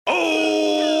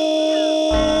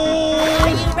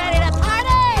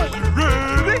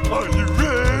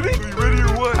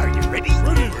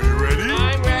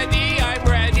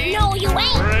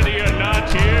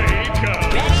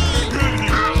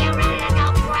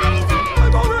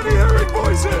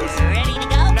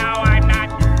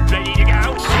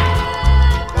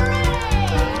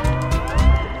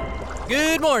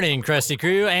morning, Krusty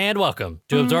Crew, and welcome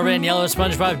to Absorbent and Yellow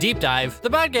SpongeBob Deep Dive, the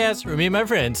podcast where me and my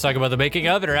friends talk about the making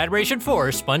of and our admiration for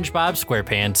SpongeBob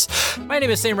SquarePants. My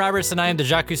name is Sam Roberts, and I am the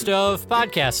Jacques Cousteau of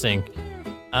podcasting.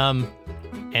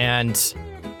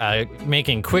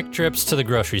 Making quick trips to the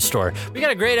grocery store. We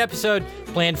got a great episode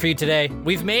planned for you today.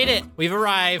 We've made it. We've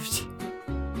arrived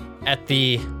at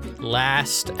the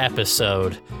last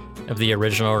episode of the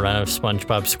original run of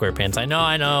SpongeBob SquarePants.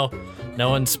 I know. No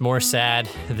one's more sad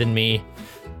than me.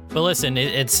 But listen,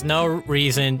 it's no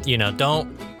reason,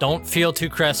 don't feel too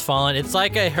crestfallen. It's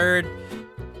like I heard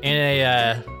in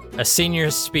a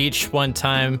senior speech one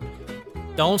time,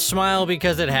 don't smile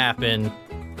because it happened.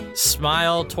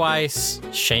 Smile twice,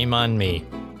 shame on me.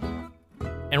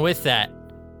 And with that,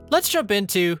 let's jump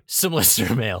into some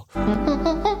listener mail.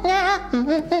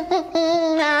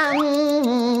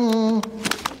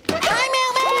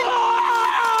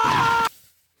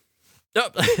 Oh,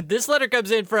 this letter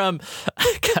comes in from,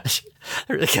 gosh, that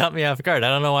really caught me off guard. I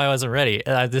don't know why I wasn't ready.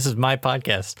 This is my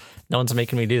podcast. No one's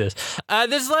making me do this.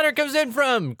 This letter comes in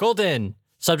from Colton.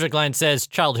 Subject line says,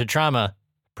 childhood trauma,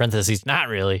 parentheses, not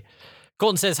really.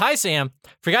 Colton says, hi, Sam.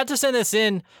 Forgot to send this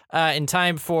in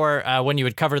time for when you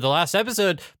would cover the last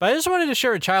episode, but I just wanted to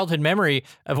share a childhood memory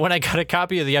of when I got a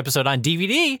copy of the episode on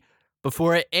DVD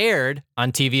before it aired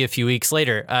on TV a few weeks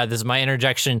later. This is my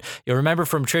interjection. You'll remember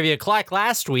from Trivia Clock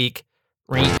last week,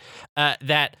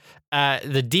 that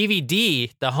the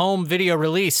DVD, the home video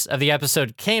release of the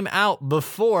episode, came out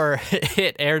before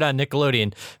it aired on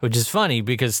Nickelodeon, which is funny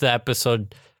because the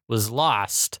episode was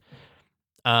lost.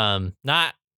 The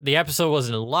episode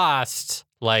wasn't lost,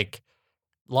 but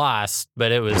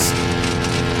it was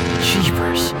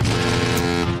cheapers.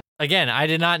 Again, I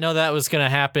did not know that was going to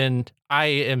happen. I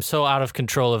am so out of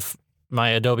control of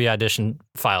my Adobe Audition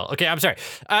file. Okay, I'm sorry.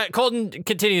 Colton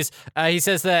continues. He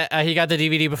says that he got the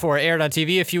DVD before it aired on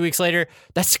TV a few weeks later.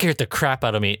 That scared the crap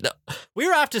out of me. We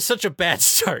were off to such a bad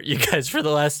start, you guys, for the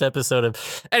last episode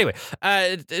of... Anyway,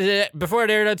 before it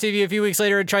aired on TV a few weeks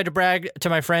later, I tried to brag to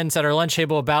my friends at our lunch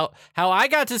table about how I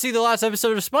got to see the last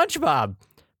episode of SpongeBob.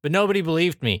 But nobody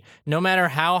believed me. No matter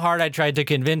how hard I tried to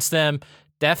convince them,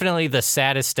 definitely the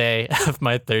saddest day of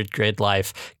my third grade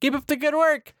life. Keep up the good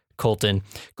work, Colton,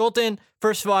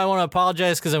 first of all, I want to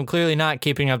apologize because I'm clearly not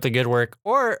keeping up the good work.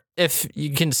 Or if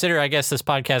you consider, I guess, this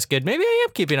podcast good, maybe I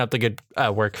am keeping up the good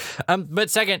work.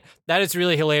 But second, that is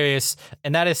really hilarious.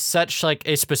 And that is such like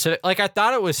a specific, I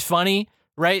thought it was funny,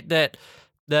 right? That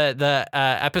the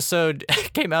episode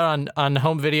came out on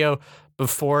home video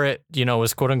before it,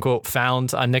 was quote unquote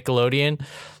found on Nickelodeon.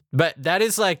 But that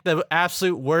is like the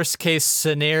absolute worst case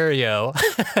scenario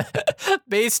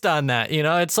based on that.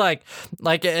 It's like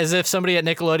as if somebody at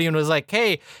Nickelodeon was like,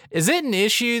 hey, is it an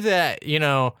issue that,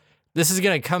 this is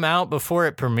going to come out before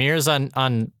it premieres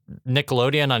on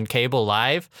Nickelodeon on cable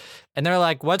live? And they're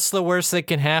like, what's the worst that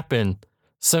can happen?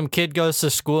 Some kid goes to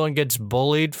school and gets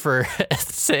bullied for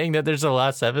saying that there's a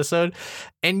last episode.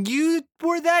 And you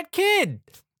were that kid.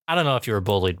 I don't know if you were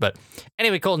bullied, but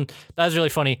anyway, Colton, that was really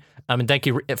funny. And thank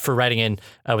you for writing in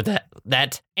with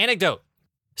that anecdote.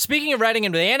 Speaking of writing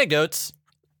in with anecdotes,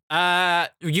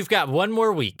 you've got one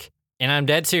more week, and I'm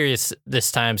dead serious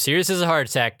this time. Serious as a heart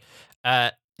attack.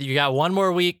 You got one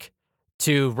more week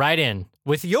to write in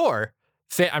with your...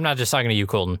 I'm not just talking to you,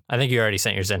 Colton. I think you already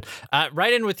sent yours in.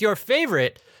 Write in with your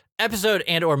favorite episode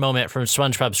and or moment from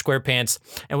SpongeBob SquarePants.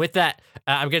 And with that,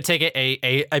 I'm going to take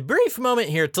a brief moment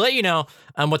here to let you know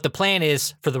what the plan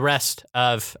is for the rest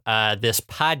of this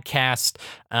podcast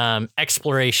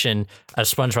exploration of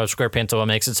SpongeBob SquarePants and what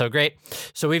makes it so great.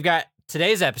 So we've got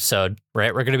today's episode,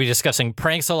 right? We're going to be discussing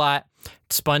pranks a lot.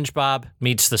 SpongeBob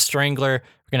meets the Strangler.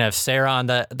 We're going to have Sarah on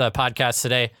the podcast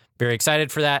today. Very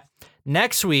excited for that.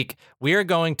 Next week, we are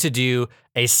going to do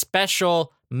a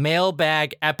special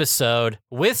mailbag episode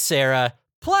with Sarah,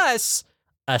 plus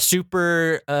a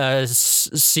super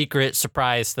secret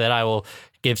surprise that I will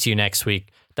give to you next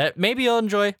week that maybe you'll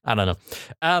enjoy. I don't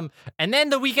know. And then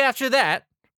the week after that,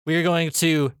 we are going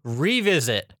to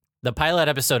revisit the pilot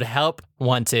episode Help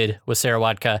Wanted with Sarah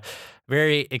Wadka.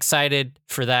 Very excited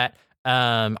for that.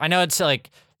 I know it's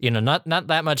not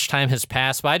that much time has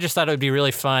passed, but I just thought it would be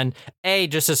really fun.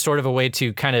 Just as sort of a way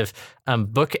to kind of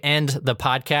bookend the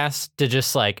podcast to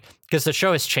just because the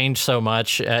show has changed so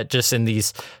much just in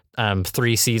these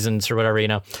 3 seasons or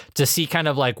whatever, to see kind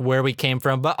of where we came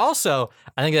from. But also,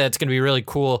 I think that it's going to be really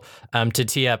cool to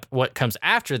tee up what comes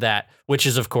after that, which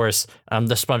is, of course,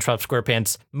 the SpongeBob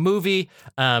SquarePants movie.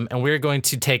 And we're going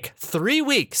to take 3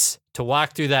 weeks to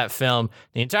walk through that film,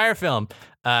 the entire film,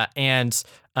 and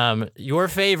your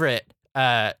favorite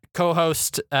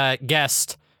co-host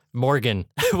guest, Morgan,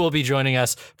 will be joining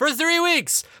us for 3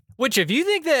 weeks. Which, if you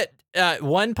think that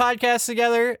one podcast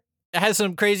together has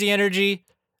some crazy energy,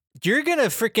 you're going to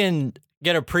freaking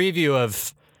get a preview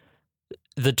of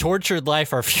the tortured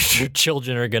life our future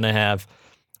children are going to have.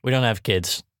 We don't have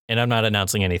kids, and I'm not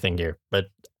announcing anything here, but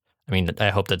I mean,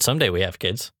 I hope that someday we have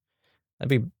kids.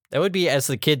 That would be, as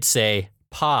the kids say,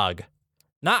 pog.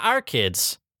 Not our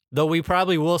kids, though we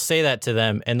probably will say that to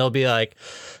them, and they'll be like,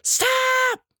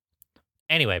 stop!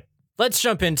 Anyway, let's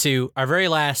jump into our very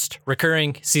last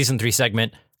recurring Season 3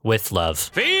 segment, With Love.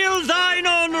 Feel thine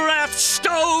own wrath,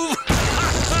 stove!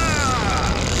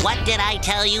 What did I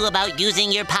tell you about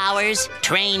using your powers,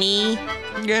 trainee?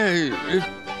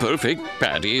 Perfect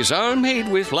patties are made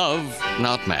with love,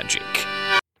 not magic.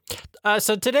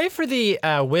 So today for the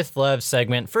With Love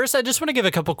segment, first I just want to give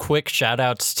a couple quick shout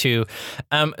outs to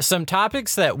some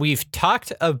topics that we've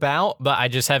talked about, but I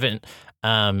just haven't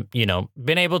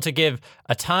been able to give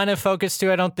a ton of focus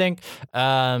to, I don't think.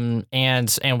 And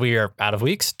we are out of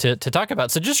weeks to talk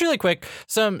about. So just really quick,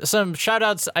 some shout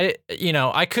outs.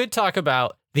 I could talk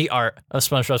about the art of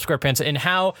SpongeBob SquarePants and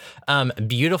how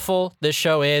beautiful this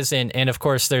show is. And of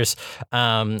course, there's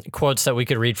quotes that we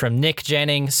could read from Nick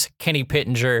Jennings, Kenny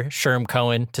Pittenger, Sherm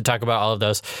Cohen to talk about all of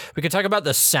those. We could talk about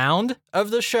the sound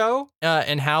of the show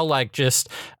and how just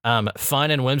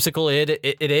fun and whimsical it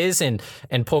is, and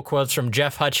pull quotes from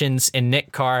Jeff Hutchins and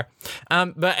Nick Carr.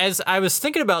 But as I was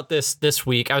thinking about this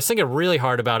week, I was thinking really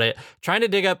hard about it, trying to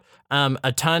dig up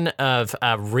a ton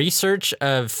of research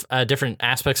of different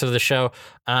aspects of the show,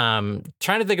 trying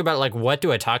to think about what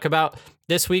do I talk about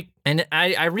this week. And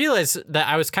I realized that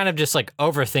I was kind of just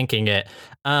overthinking it.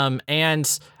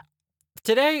 And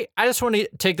today I just want to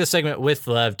take this segment with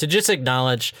love to just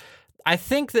acknowledge, I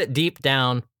think that deep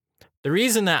down, the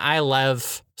reason that I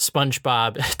love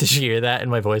SpongeBob, did you hear that in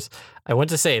my voice? I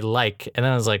went to say and then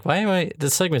I was like, why am I,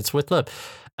 this segment's with love.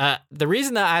 The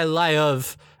reason that I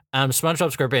love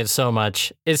SpongeBob SquarePants so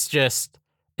much, it's just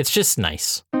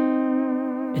nice.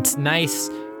 It's nice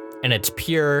and it's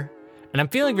pure. And I'm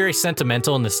feeling very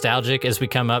sentimental and nostalgic as we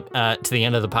come up to the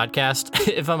end of the podcast,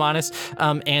 if I'm honest.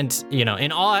 And,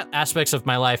 in all aspects of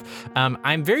my life,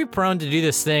 I'm very prone to do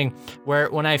this thing where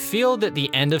when I feel that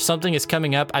the end of something is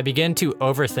coming up, I begin to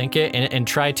overthink it and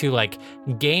try to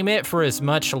game it for as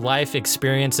much life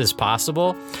experience as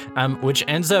possible, which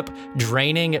ends up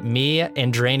draining me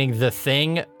and draining the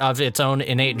thing of its own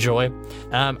innate joy.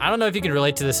 I don't know if you can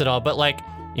relate to this at all, but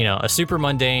a super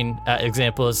mundane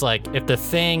example is if the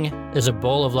thing is a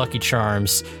bowl of Lucky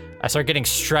Charms, I start getting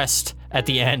stressed at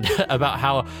the end about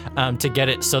how to get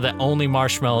it so that only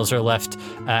marshmallows are left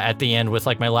at the end with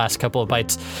my last couple of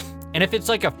bites. And if it's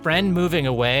a friend moving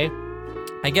away,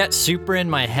 I get super in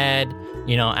my head,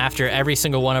 after every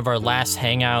single one of our last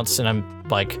hangouts, and I'm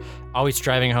always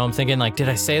driving home thinking did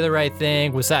I say the right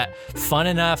thing? Was that fun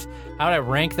enough? How would I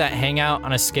rank that hangout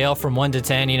on a scale from 1 to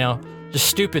 10? Just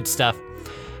stupid stuff.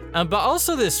 But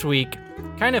also this week,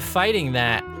 kind of fighting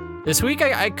that, this week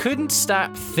I couldn't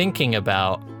stop thinking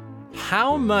about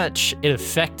how much it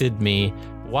affected me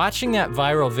watching that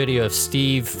viral video of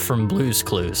Steve from Blue's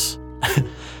Clues.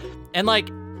 And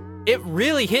it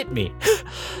really hit me.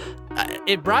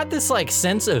 It brought this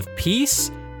sense of peace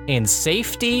and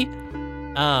safety.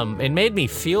 It made me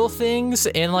feel things.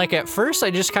 And at first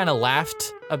I just kind of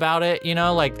laughed about it,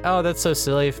 oh, that's so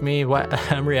silly of me. What?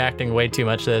 I'm reacting way too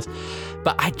much to this.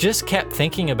 But I just kept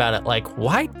thinking about it,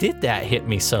 why did that hit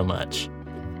me so much?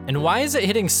 And why is it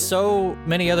hitting so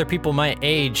many other people my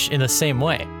age in the same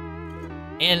way?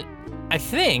 And I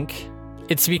think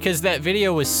it's because that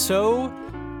video was so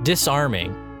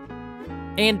disarming.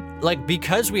 And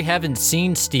because we haven't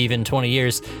seen Steve in 20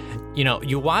 years,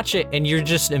 you watch it and you're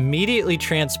just immediately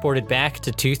transported back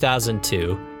to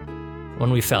 2002 when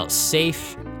we felt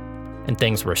safe and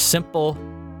things were simple.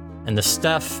 And the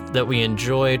stuff that we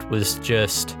enjoyed was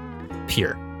just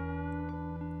pure.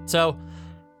 So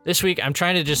this week, I'm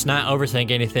trying to just not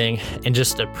overthink anything and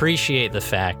just appreciate the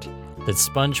fact that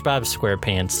SpongeBob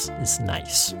SquarePants is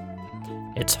nice.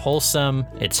 It's wholesome,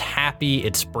 it's happy,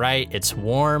 it's bright, it's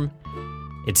warm,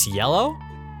 it's yellow,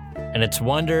 and its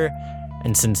wonder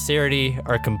and sincerity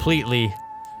are completely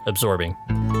absorbing.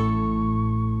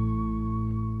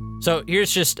 So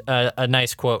here's just a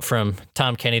nice quote from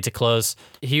Tom Kenny to close.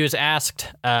 He was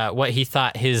asked what he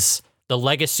thought the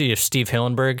legacy of Steve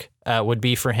Hillenburg would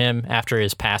be for him after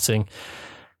his passing.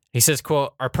 He says,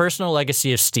 quote, "Our personal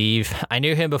legacy of Steve. I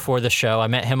knew him before the show. I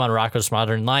met him on Rocko's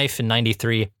Modern Life in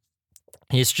 '93.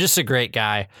 He's just a great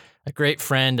guy, a great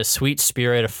friend, a sweet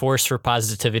spirit, a force for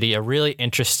positivity, a really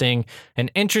interesting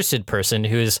and interested person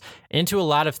who is into a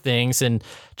lot of things and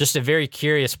just a very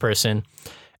curious person.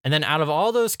 And then out of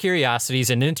all those curiosities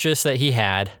and interests that he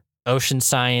had, ocean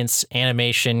science,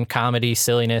 animation, comedy,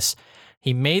 silliness.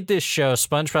 He made this show,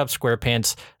 SpongeBob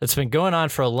SquarePants, that's been going on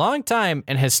for a long time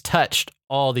and has touched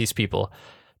all these people.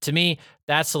 To me,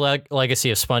 that's the legacy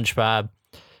of SpongeBob.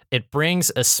 It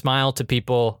brings a smile to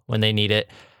people when they need it.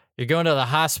 You're going to the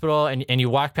hospital and you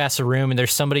walk past a room and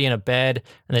there's somebody in a bed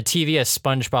and the TV has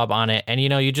SpongeBob on it. And,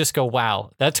 you just go,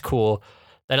 wow, that's cool.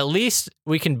 That at least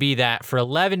we can be that for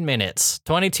 11 minutes,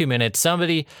 22 minutes.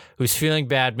 Somebody who's feeling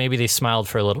bad, maybe they smiled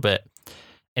for a little bit.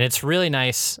 And it's really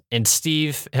nice. And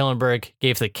Steve Hillenburg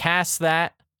gave the cast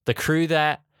that, the crew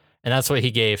that, and that's what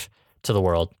he gave to the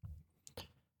world.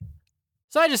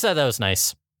 So I just thought that was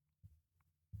nice.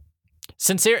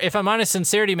 If I'm honest,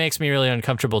 sincerity makes me really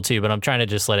uncomfortable too, but I'm trying to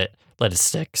just let it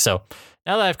stick. So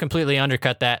now that I've completely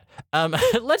undercut that,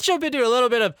 let's jump into a little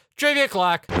bit of Trivia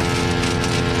Clock.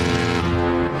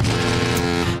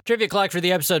 Trivia Clock for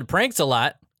the episode Pranks a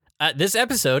Lot. This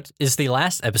episode is the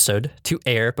last episode to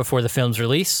air before the film's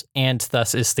release, and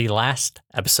thus is the last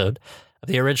episode of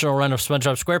the original run of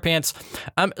SpongeBob SquarePants.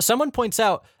 Someone points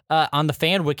out on the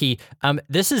fan wiki,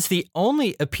 this is the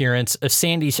only appearance of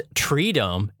Sandy's tree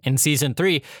dome in season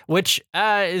 3, which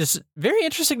is very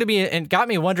interesting to me and got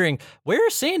me wondering, where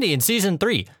is Sandy in season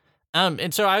 3?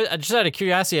 And so I just out of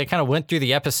curiosity, I kind of went through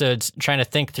the episodes trying to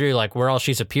think through like where all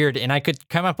she's appeared, and I could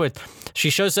come up with, she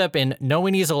shows up in No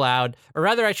Weenies Allowed, or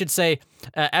rather I should say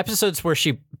episodes where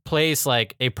she plays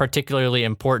like a particularly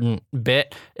important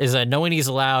bit is No Weenies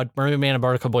Allowed, Mermaid Man and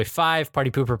Barnacle Boy 5,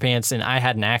 Party Pooper Pants, and I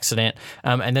Had an Accident,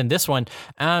 and then this one.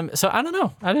 So I don't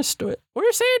know.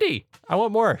 Where's Sandy? I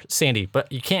want more Sandy, but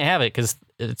you can't have it because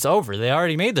it's over. They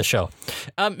already made the show.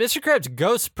 Mr. Krabs'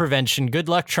 ghost prevention good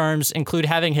luck charms include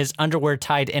having his underwear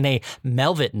tied in a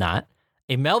Melvet knot.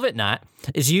 A Melvet knot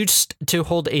is used to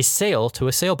hold a sail to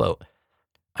a sailboat.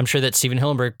 I'm sure that Stephen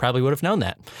Hillenburg probably would have known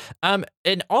that.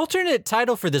 An alternate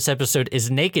title for this episode is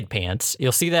Naked Pants.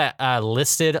 You'll see that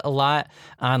listed a lot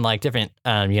on like different,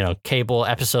 cable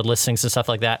episode listings and stuff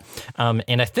like that.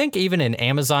 And I think even in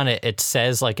Amazon, it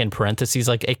says like in parentheses,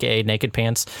 like AKA Naked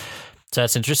Pants. So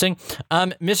that's interesting.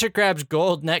 Mr. Krabs'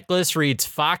 gold necklace reads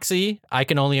Foxy. I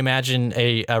can only imagine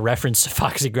a reference to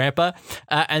Foxy Grandpa.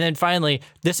 And then finally,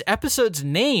 this episode's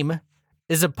name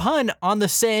is a pun on the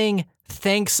saying,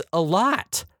 thanks a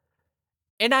lot.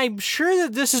 And I'm sure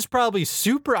that this is probably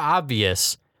super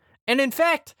obvious. And in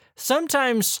fact,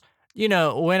 sometimes,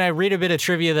 when I read a bit of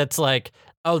trivia that's like,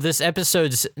 oh, this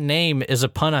episode's name is a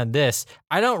pun on this,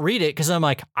 I don't read it because I'm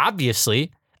like,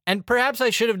 obviously. And perhaps I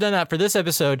should have done that for this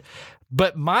episode.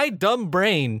 But my dumb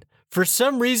brain, for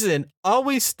some reason,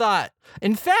 always thought,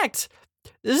 in fact,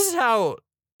 this is how,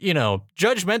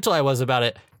 judgmental I was about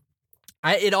it.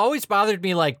 It always bothered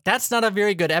me, like, that's not a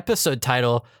very good episode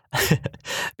title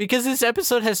because this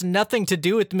episode has nothing to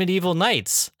do with medieval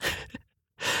knights.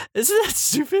 Isn't that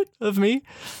stupid of me?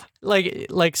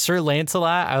 Like Sir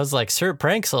Lancelot, I was like, Sir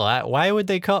Pranks a Lot. Why would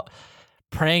they call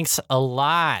Pranks a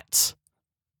Lot?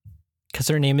 Because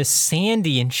her name is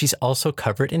Sandy, and she's also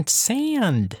covered in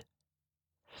sand.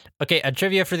 Okay, a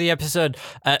trivia for the episode.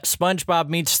 SpongeBob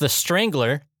Meets the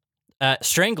Strangler.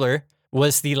 Strangler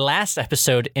was the last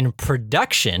episode in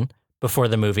production before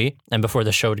the movie and before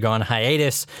the show would go on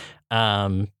hiatus,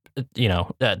 to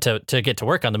get to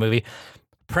work on the movie.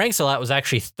 Pranks a Lot was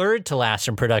actually third to last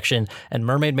in production, and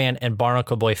Mermaid Man and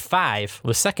Barnacle Boy 5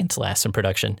 was second to last in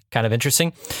production. Kind of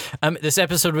interesting. This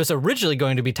episode was originally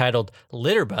going to be titled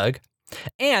Litterbug.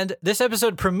 And this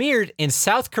episode premiered in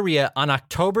South Korea on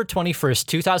October 21st,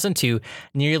 2002,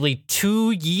 nearly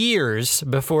 2 years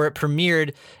before it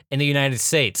premiered in the United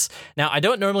States. Now, I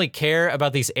don't normally care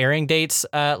about these airing dates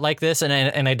like this,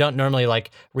 and I don't normally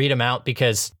read them out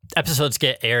because episodes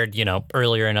get aired,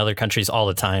 earlier in other countries all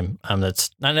the time.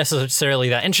 That's not necessarily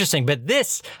that interesting, but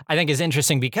this I think is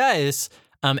interesting because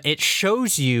it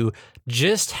shows you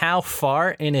just how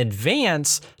far in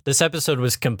advance this episode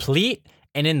was complete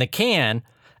and in the can,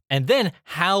 and then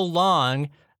how long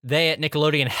they at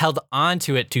Nickelodeon held on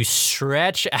to it to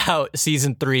stretch out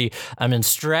season 3 and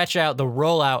stretch out the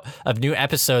rollout of new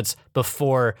episodes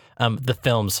before the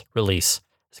film's release.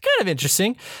 It's kind of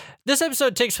interesting. This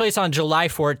episode takes place on July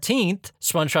 14th,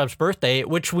 SpongeBob's birthday,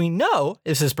 which we know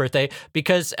is his birthday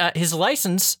because his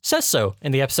license says so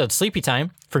in the episode Sleepy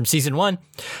Time from season 1.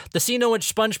 The scene in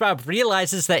which SpongeBob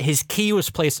realizes that his key was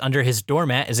placed under his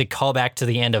doormat is a callback to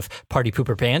the end of Party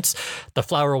Pooper Pants. The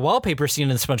flower wallpaper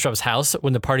scene in SpongeBob's house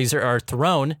when the parties are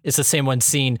thrown is the same one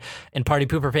seen in Party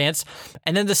Pooper Pants.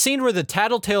 And then the scene where the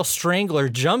Tattletale Strangler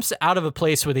jumps out of a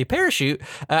place with a parachute,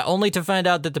 only to find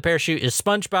out that the parachute is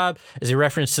SpongeBob, is a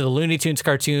reference to the Looney Tunes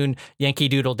cartoon Yankee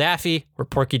Doodle Daffy, where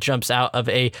Porky jumps out of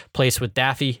a place with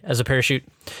Daffy as a parachute.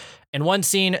 In one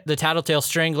scene, the Tattletale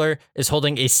Strangler is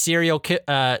holding a serial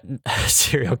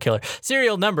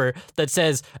number that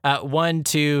says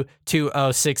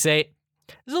 122068.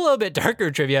 There's a little bit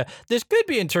darker trivia. This could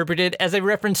be interpreted as a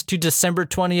reference to December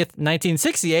 20th,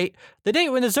 1968, the date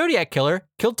when the Zodiac Killer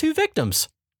killed 2 victims.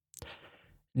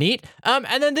 Neat.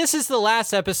 And then this is the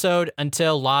last episode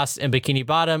until Lost in Bikini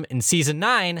Bottom in season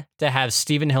 9 to have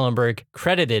Steven Hillenburg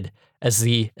credited as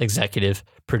the executive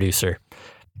producer.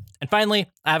 And finally,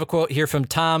 I have a quote here from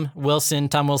Tom Wilson.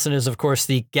 Tom Wilson is, of course,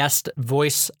 the guest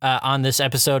voice on this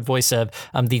episode, voice of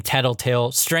the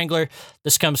Tattletale Strangler.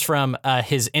 This comes from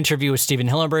his interview with Steven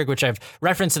Hillenburg, which I've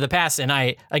referenced in the past. And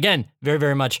I, again, very,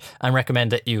 very much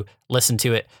recommend that you listen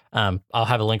to it. I'll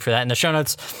have a link for that in the show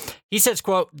notes. He says,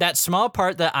 quote, "That small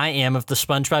part that I am of the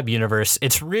SpongeBob universe,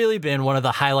 it's really been one of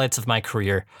the highlights of my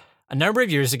career. A number of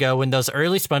years ago, when those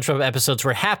early SpongeBob episodes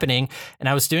were happening and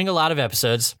I was doing a lot of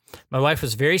episodes, my wife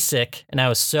was very sick and I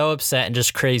was so upset and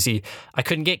just crazy. I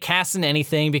couldn't get cast in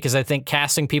anything because I think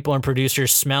casting people and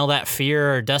producers smell that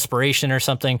fear or desperation or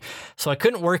something. So I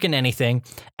couldn't work in anything.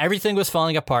 Everything was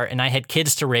falling apart and I had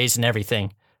kids to raise and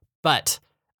everything. But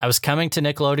I was coming to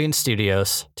Nickelodeon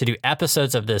Studios to do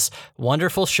episodes of this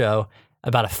wonderful show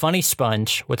about a funny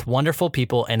sponge with wonderful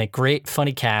people and a great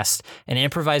funny cast and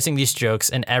improvising these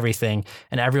jokes and everything.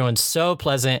 And everyone's so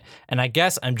pleasant. And I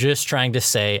guess I'm just trying to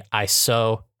say I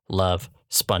so love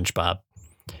SpongeBob."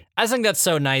 I think that's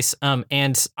so nice.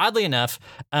 And oddly enough,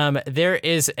 there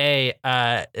is a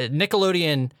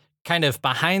Nickelodeon kind of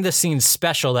behind the scenes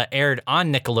special that aired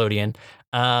on Nickelodeon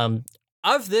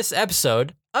of this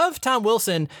episode of Tom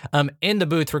Wilson in the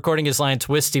booth recording his lines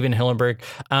with Steven Hillenburg.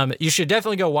 You should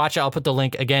definitely go watch it. I'll put the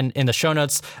link again in the show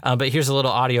notes, but here's a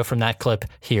little audio from that clip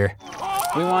here.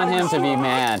 We want him to be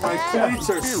mad. My teeth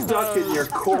are stuck in your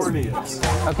corneas.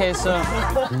 Okay, so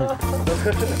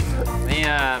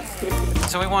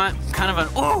so we want kind of an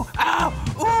ooh, ow,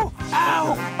 ooh,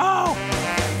 ow, oh.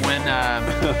 When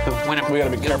We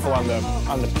gotta be careful on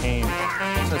the pain.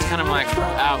 So it's kind of like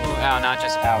ow, ooh, ow, not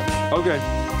just ouch. Okay.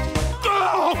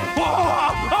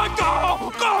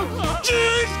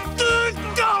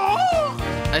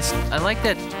 I like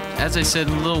that, as I said,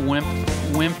 a little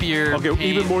wimpier. Okay, pain.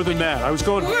 even more than that. I was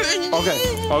going.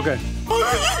 Okay.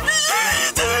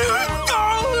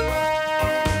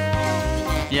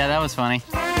 Yeah, that was funny.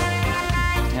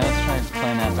 Yeah, let's try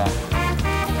playing that back.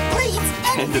 Please,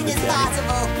 anything is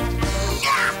possible.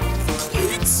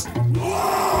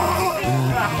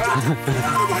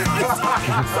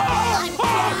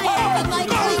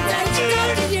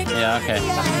 Yeah, okay.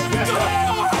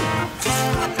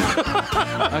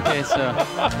 Okay, so.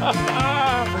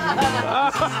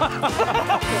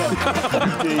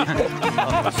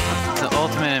 The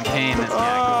ultimate in pain.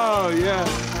 Oh, yeah.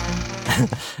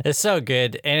 It's so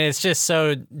good, and it's just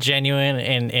so genuine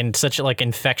and such like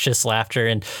infectious laughter,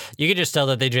 and you could just tell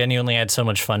that they genuinely had so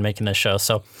much fun making this show.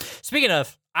 So speaking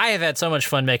of, I have had so much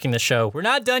fun making this show. We're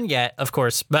not done yet, of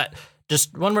course, but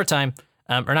just one more time,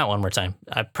 or not one more time.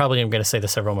 I probably am going to say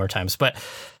this several more times, but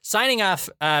signing off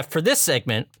for this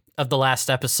segment of the last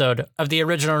episode of the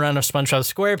original run of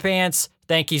SpongeBob SquarePants.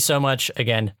 Thank you so much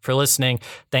again for listening.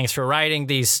 Thanks for writing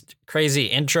these crazy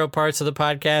intro parts of the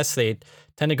podcast. They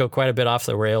tend to go quite a bit off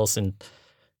the rails and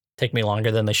take me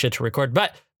longer than they should to record.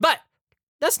 But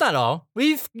that's not all.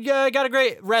 We've got a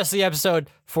great rest of the episode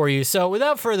for you. So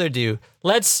without further ado,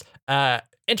 let's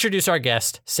introduce our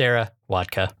guest, Sarah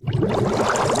Wadka.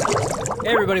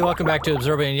 Hey everybody, welcome back to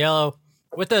Absorbing in Yellow.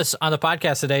 With us on the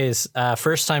podcast today is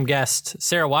first-time guest,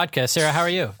 Sarah Wadka. Sarah, how are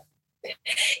you?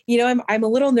 You know, I'm a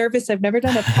little nervous. I've never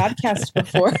done a podcast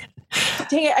before.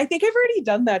 Dang it, I think I've already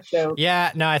done that joke.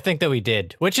 Yeah, no, I think that we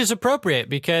did, which is appropriate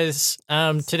because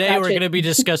today we're going to be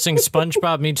discussing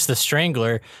SpongeBob Meets the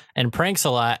Strangler and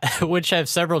Pranks-A-Lot, which have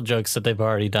several jokes that they've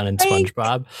already done in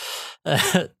SpongeBob.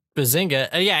 Bazinga.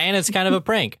 Yeah, and it's kind of a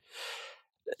prank.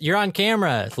 You're on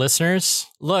camera, listeners.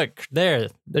 Look, you're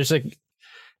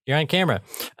on camera.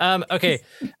 Okay.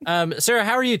 Sarah,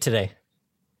 how are you today?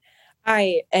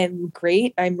 I am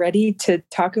great. I'm ready to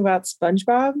talk about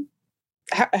SpongeBob.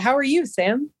 How are you,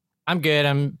 Sam? I'm good.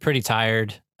 I'm pretty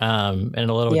tired and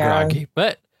a little groggy,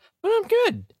 but I'm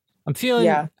good. I'm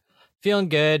feeling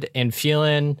good and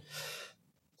feeling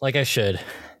like I should,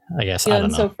 I guess. I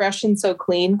don't know. So fresh and so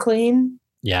clean.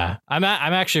 Yeah, I'm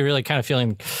actually really kind of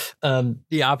feeling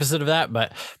the opposite of that,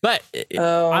 but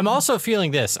I'm also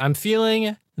feeling this. I'm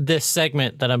feeling this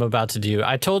segment that I'm about to do.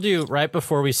 I told you right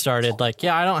before we started, like,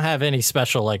 yeah, I don't have any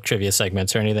special like trivia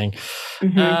segments or anything.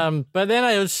 Mm-hmm. But then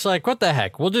I was like, what the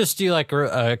heck? We'll just do like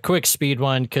a quick speed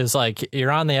one because like you're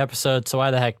on the episode, so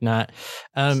why the heck not?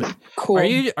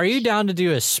 Cool. Are you down to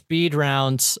do a speed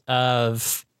round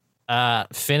of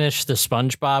finish the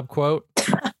SpongeBob quote?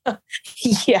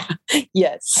 Yeah.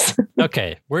 Yes.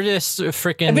 Okay, we're just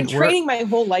freaking. I've been training my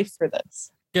whole life for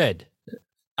this. Good.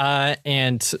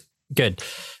 And good.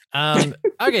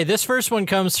 Okay, this first one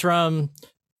comes from.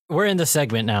 We're in the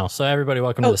segment now, so everybody,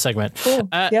 welcome to the segment. Cool.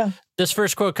 Yeah. This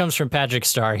first quote comes from Patrick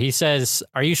Starr. He says,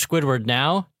 "Are you Squidward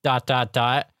now? ...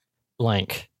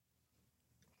 blank."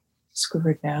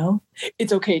 Squidward now.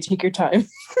 It's okay. Take your time.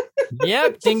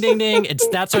 Yep. Ding, ding, ding.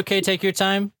 That's okay. Take your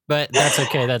time, but that's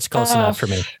okay. That's close enough for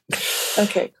me.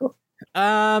 Okay. Cool.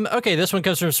 Okay. This one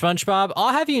comes from SpongeBob.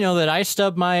 I'll have you know that I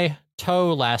stubbed my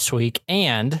toe last week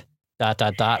and ...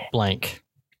 blank.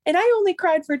 And I only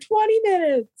cried for 20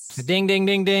 minutes. Ding, ding,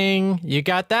 ding, ding. You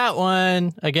got that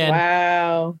one again.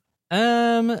 Wow.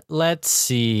 Let's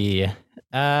see.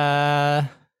 I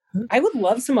would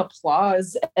love some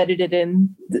applause edited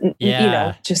in. Yeah. You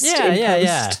know, just in post.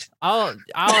 Yeah. I'll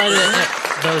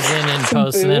edit those in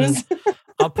post, and then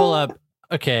I'll pull up.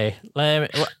 Okay,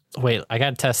 wait. I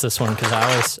gotta test this one because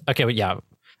I always. Okay, but yeah,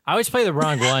 I always play the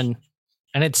wrong one,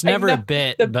 and it's never a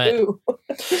bit. But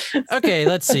okay,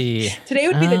 let's see. Today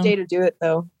would be the day to do it,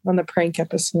 though, on the prank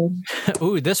episode.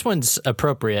 Ooh, this one's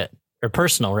appropriate or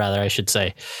personal, rather, I should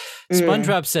say.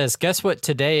 SpongeBob says, "Guess what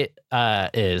today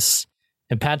is?"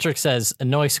 And Patrick says,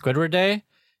 "Annoy Squidward Day."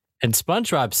 And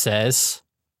SpongeBob says,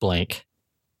 blank.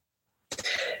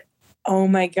 Oh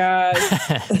my God.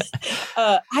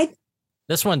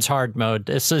 This one's hard mode.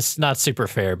 It's just not super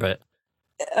fair, but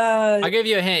I'll give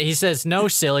you a hint. He says, "No,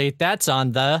 silly. That's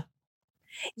on the."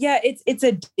 Yeah, it's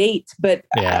a date, but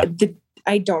Yeah.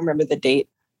 I don't remember the date.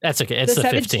 That's okay. It's the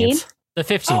 15th. The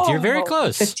 15th. You're very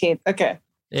close. 15th. Okay.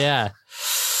 Yeah.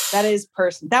 That is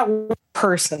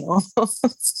personal.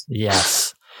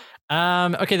 Yes.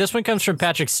 Okay, this one comes from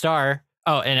Patrick Starr.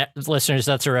 Oh, and listeners,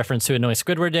 that's a reference to Annoy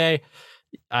Squidward Day.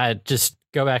 Just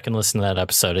go back and listen to that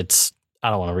episode. I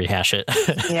don't want to rehash it.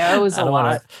 Yeah, it was a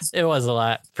lot. It was a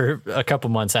lot for a couple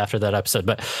months after that episode.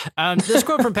 But this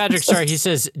quote from Patrick Starr, he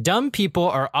says, "Dumb people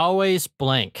are always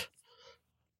blank."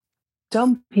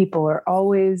 Dumb people are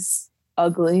always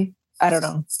ugly. I don't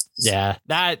know. Yeah,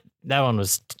 that one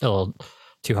was a little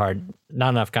too hard. Not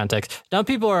enough context. Dumb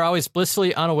people are always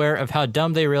blissfully unaware of how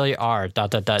dumb they really are. ...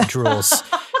 drools.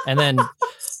 And then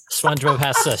SpongeBob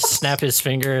has to snap his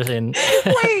fingers and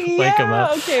wake him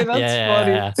up. Okay,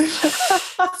 that's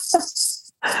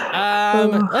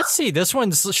funny. Let's see. This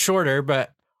one's shorter,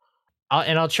 but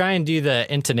I'll try and do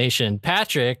the intonation.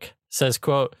 Patrick says,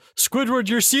 quote, "Squidward,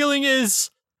 your ceiling is..."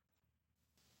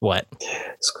 What?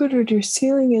 Squidward, your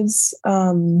ceiling is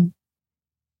I'm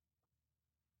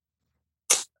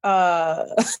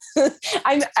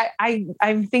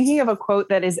thinking of a quote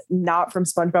that is not from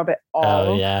SpongeBob at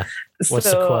all. Oh yeah.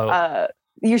 What's the quote?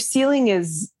 Your ceiling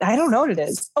is, I don't know what it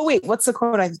is. Oh wait, what's the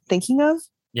quote I'm thinking of?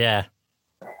 Yeah.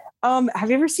 Have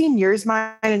you ever seen Yours,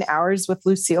 Mine, and Ours with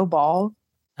Lucille Ball?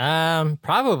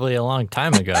 Probably a long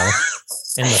time ago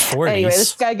in the 40s. Anyway,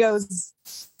 this guy goes,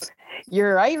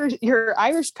 Your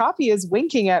Irish copy is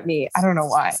winking at me. I don't know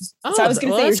why. Oh, so I was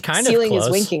going to say your ceiling is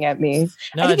winking at me.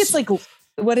 No, I think it's like,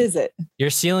 what is it? Your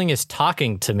ceiling is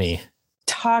talking to me.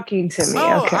 Talking to me.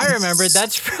 Oh, okay. I remember.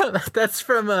 That's from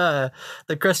the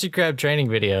Krusty Krab training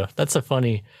video. That's a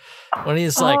funny when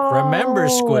he's like, "Remember,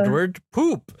 Squidward,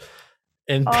 poop."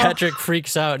 And Patrick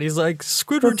freaks out. He's like,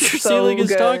 "Squidward, your ceiling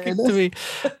is talking to me."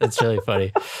 That's really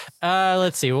funny.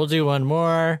 Let's see. We'll do one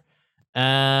more.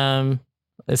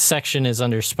 This section is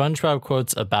under SpongeBob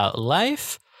quotes about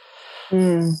life.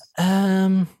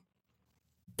 That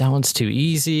one's too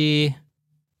easy.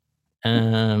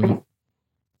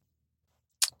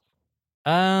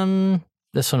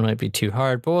 This one might be too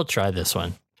hard, but we'll try this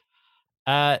one.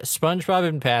 SpongeBob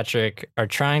and Patrick are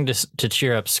trying to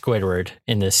cheer up Squidward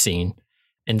in this scene.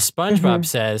 And SpongeBob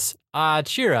says,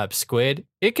 "Cheer up, Squid.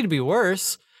 It could be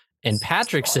worse." And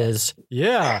Patrick says,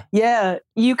 "Yeah. Yeah,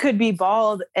 you could be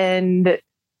bald and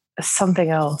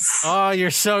something else." Oh, you're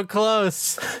so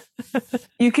close.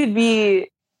 You could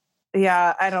be,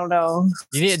 yeah, I don't know.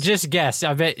 You need just guess.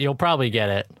 I bet you'll probably get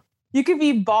it. You could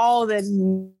be bald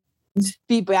and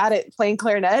be bad at playing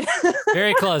clarinet.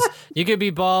 Very close. You could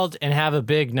be bald and have a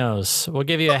big nose. We'll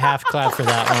give you a half clap for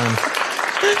that one.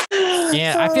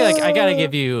 Yeah, I feel like I gotta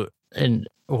give you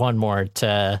one more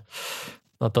to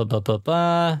hope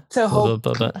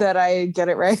that I get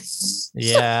it right.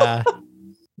 Yeah.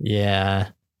 Yeah.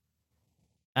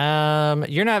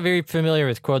 You're not very familiar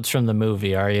with quotes from the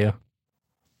movie, are you?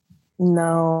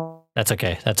 No. That's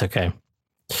okay.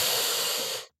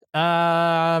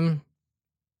 I'm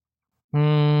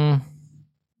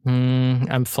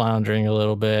floundering a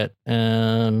little bit.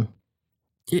 We'll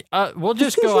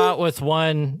just go out with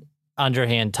one.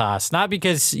 underhand toss, not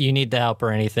because you need the help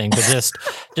or anything, but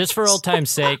just for old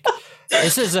time's sake.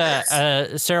 This is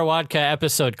a Sarah Wadka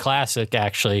episode classic,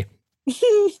 actually.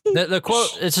 The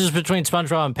quote, this is between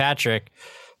SpongeBob and Patrick.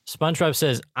 SpongeBob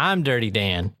says, "I'm Dirty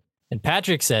Dan." And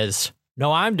Patrick says,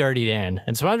 "No, I'm Dirty Dan."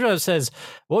 And SpongeBob says,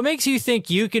 "What makes you think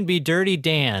you can be Dirty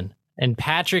Dan?" And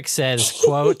Patrick says,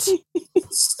 quote,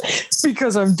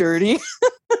 Because I'm dirty. "You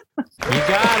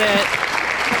got it."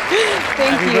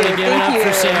 Thank Everybody you. give Thank it up you.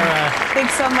 for Sarah.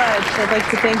 Thanks so much. I'd like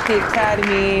to thank the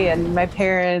Academy and my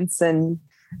parents and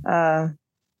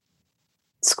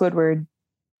Squidward.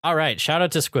 All right. Shout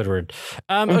out to Squidward.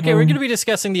 Okay, we're going to be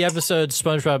discussing the episode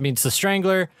SpongeBob Meets the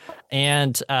Strangler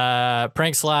and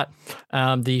Prankslot,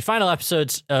 the final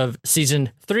episodes of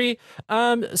season 3.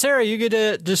 Sarah, you good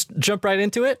to just jump right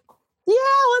into it? Yeah,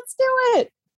 let's do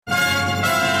it.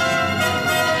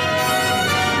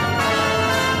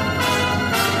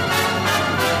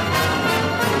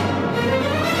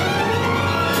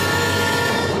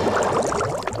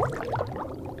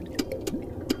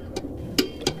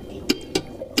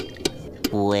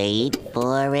 Wait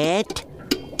for it.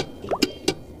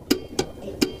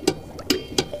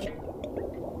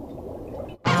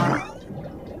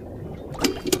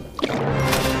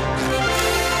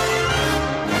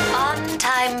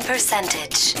 On-time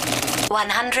percentage,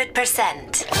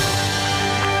 100%.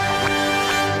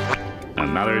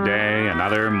 Another day,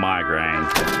 another migraine.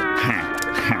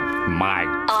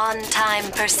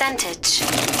 On-time percentage,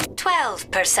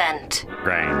 12%.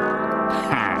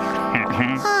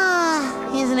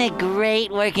 Ah, isn't it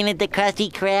great working at the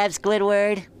Krusty Krab,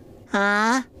 Squidward?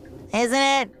 Huh? Isn't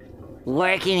it?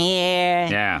 Working here.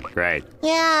 Yeah, great.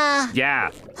 Yeah.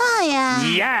 Yeah. Oh, yeah.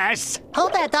 Yes!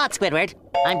 Hold that thought, Squidward.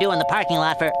 I'm doing the parking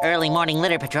lot for early morning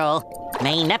litter patrol.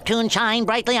 May Neptune shine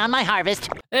brightly on my harvest.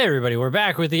 Hey, everybody. We're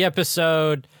back with the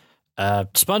episode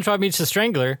SpongeBob Meets the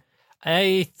Strangler.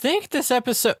 I think this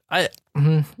episode...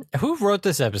 who wrote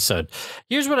this episode?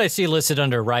 Here's what I see listed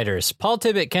under writers. Paul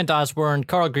Tibbitt, Kent Osborne,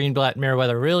 Carl Greenblatt,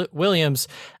 Meriwether Williams.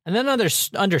 And then under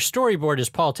storyboard is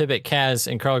Paul Tibbitt, Kaz,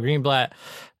 and Carl Greenblatt.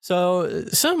 So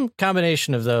some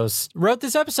combination of those wrote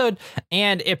this episode,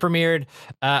 and it premiered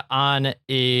on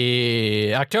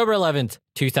October 11th,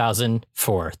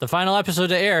 2004. The final episode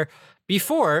to air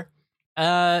before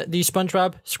the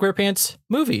SpongeBob SquarePants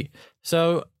movie.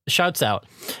 So shouts out.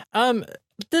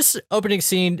 This opening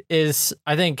scene is,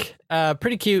 I think,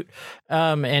 pretty cute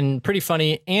and pretty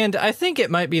funny, and I think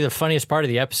it might be the funniest part of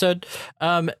the episode,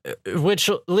 which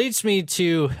leads me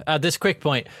to this quick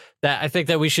point that I think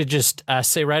that we should just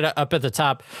say right up at the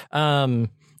top.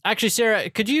 Actually, Sarah,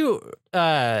 could you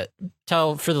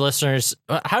tell for the listeners,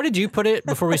 how did you put it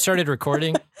before we started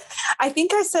recording? I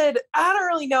think I said, I don't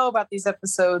really know about these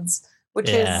episodes, which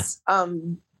is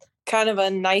kind of a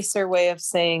nicer way of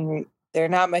saying they're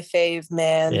not my fave,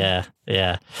 man. Yeah.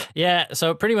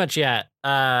 So pretty much,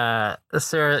 Sarah,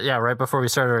 right before we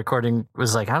started recording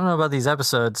was like, I don't know about these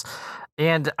episodes.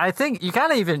 And I think you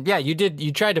kind of even,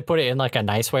 you tried to put it in like a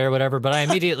nice way or whatever, but I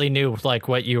immediately knew like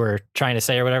what you were trying to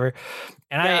say or whatever.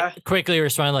 And I quickly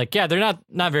responded like, they're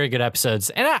not very good episodes.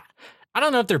 And I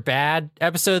don't know if they're bad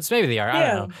episodes. Maybe they are.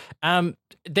 I don't know.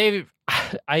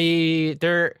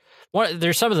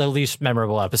 They're some of the least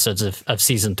memorable episodes of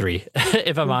season 3,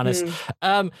 if I'm honest.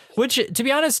 Which, to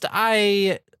be honest,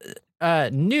 I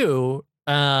knew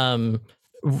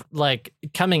like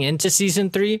coming into season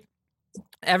 3.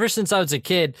 Ever since I was a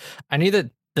kid, I knew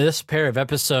that this pair of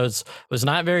episodes was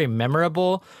not very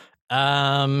memorable.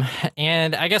 And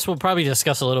I guess we'll probably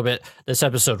discuss a little bit this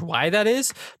episode why that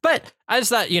is. But I just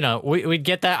thought, we'd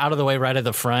get that out of the way right at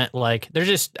the front. Like,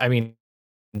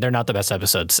 they're not the best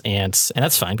episodes, and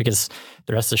that's fine because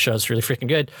the rest of the show is really freaking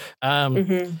good.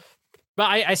 But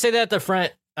I say that at the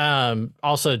front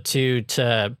also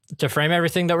to frame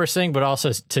everything that we're saying, but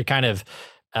also to kind of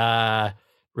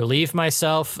relieve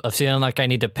myself of feeling like I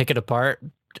need to pick it apart.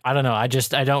 I don't know. I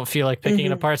don't feel like picking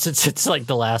it apart since it's like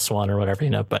the last one or whatever,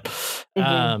 But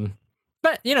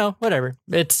whatever.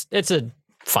 It's a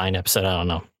fine episode. I don't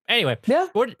know. Anyway,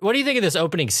 what do you think of this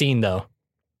opening scene though?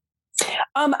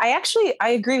 I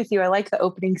agree with you. I like the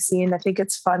opening scene. I think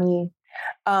it's funny.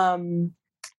 I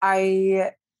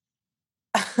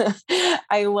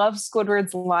love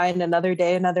Squidward's line, "Another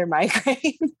day, another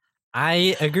migraine."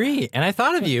 I agree. And I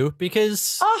thought of you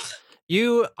because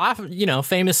you often,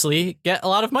 famously get a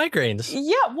lot of migraines.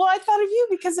 Yeah. Well, I thought of you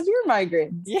because of your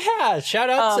migraines. Yeah. Shout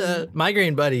out to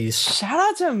migraine buddies. Shout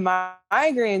out to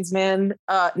migraines, man.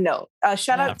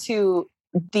 Shout out to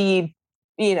the,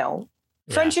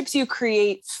 friendships you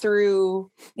create through,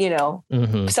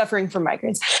 suffering from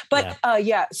migraines. But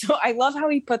so I love how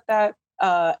he put that.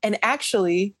 And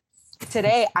actually,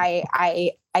 today I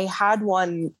had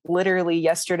one literally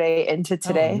yesterday into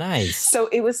today. Oh, nice. So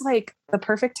it was like the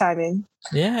perfect timing.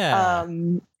 Yeah.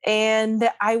 And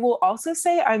I will also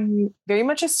say I'm very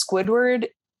much a Squidward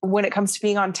when it comes to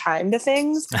being on time to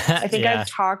things. I think Yeah. I've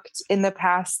talked in the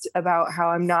past about how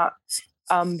I'm not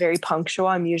very punctual.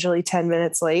 I'm usually 10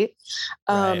 minutes late.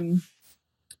 Right.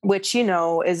 Which, you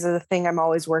know, is a thing I'm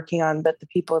always working on. But the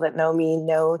people that know me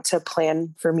know to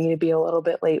plan for me to be a little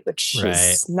bit late, which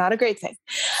is not a great thing.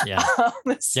 Yeah.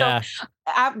 So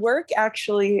at work,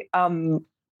 actually,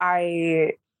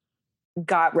 I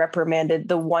got reprimanded.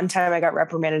 The one time I got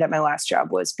reprimanded at my last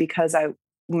job was because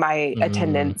my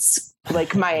attendance,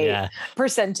 like my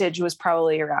percentage was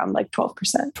probably around like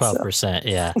 12%. 12%.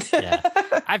 Yeah.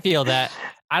 I feel that.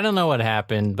 I don't know what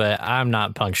happened, but I'm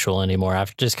not punctual anymore.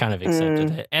 I've just kind of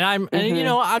accepted it. And and, you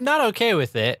know, I'm not okay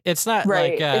with it. It's not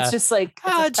like, it's just like,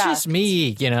 it's just me,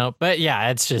 you know, but yeah,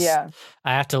 it's just,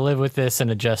 I have to live with this and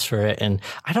adjust for it. And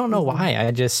I don't know why. I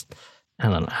don't know. I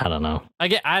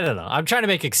don't know. I'm trying to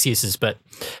make excuses, but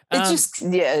it just,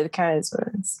 it kind of is what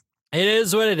it is. It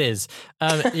is what it is.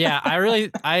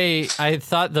 I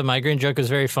thought the migraine joke was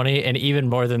very funny. And even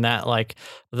more than that, like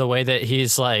the way that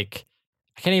he's like,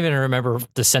 I can't even remember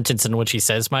the sentence in which he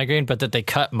says migraine, but that they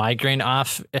cut migraine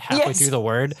off halfway through the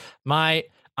word. My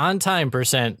on time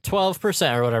percent,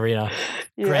 12% or whatever, you know,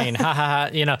 grain, ha ha ha.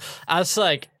 You know, I was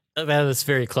like, that was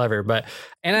very clever. But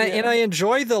I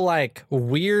enjoy the like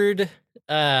weird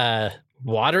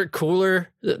water cooler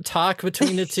talk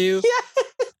between the two.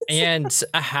 And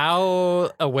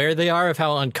how aware they are of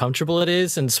how uncomfortable it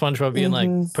is, and SpongeBob being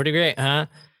like, pretty great, huh?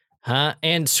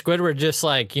 And Squidward just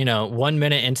like, you know, 1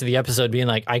 minute into the episode being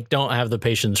like, I don't have the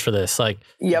patience for this. Like,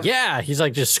 he's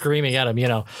like just screaming at him, you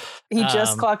know. He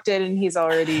just clocked in and he's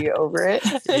already over it.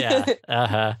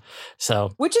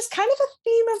 So, which is kind of a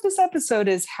theme of this episode,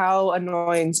 is how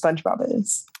annoying SpongeBob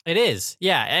is. It is.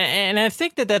 Yeah. And I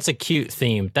think that that's a cute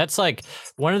theme. That's like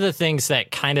one of the things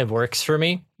that kind of works for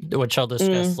me, which I'll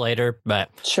discuss later, but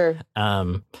sure.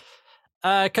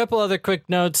 A couple other quick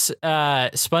notes.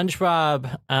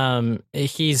 SpongeBob,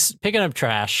 he's picking up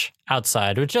trash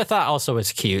outside, which I thought also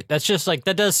was cute. That's just like,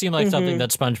 that does seem like something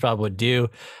that SpongeBob would do.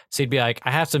 So he'd be like,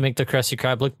 I have to make the Krusty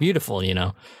Krab look beautiful, you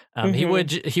know? He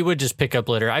would just pick up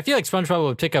litter. I feel like SpongeBob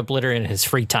would pick up litter in his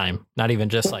free time, not even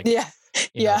just like, you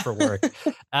know, for work.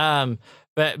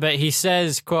 But he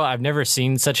says, quote, I've never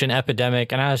seen such an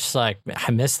epidemic. And I was just like,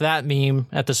 I missed that meme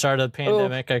at the start of the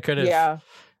pandemic. I could have.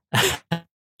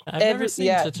 I've never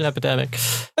seen such an epidemic.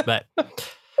 But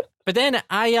then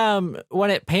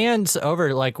when it pans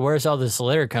over, like, where's all this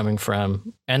litter coming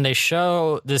from? And they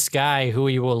show this guy who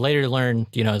we will later learn,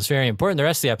 you know, is very important the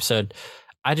rest of the episode.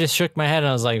 I just shook my head and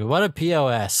I was like, what a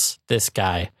POS, this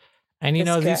guy. And, you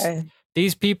know,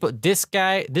 these people, this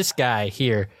guy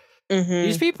here,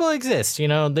 these people exist, you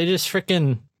know, they just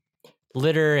freaking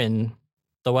litter and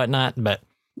the whatnot. But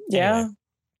anyway.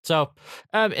 So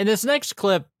in this next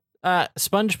clip,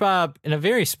 SpongeBob, in a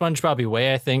very SpongeBob-y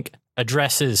way, I think,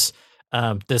 addresses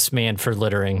this man for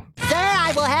littering. Sir,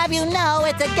 I will have you know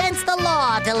it's against the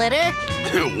law to litter.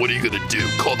 What are you gonna do?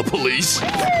 Call the police?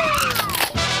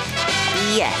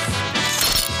 Yes.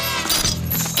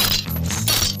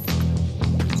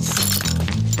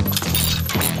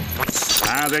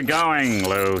 How's it going,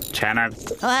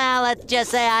 Lieutenant? Well, let's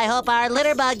just say I hope our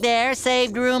litter bug there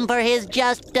saved room for his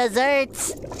just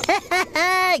desserts.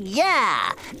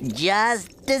 Yeah,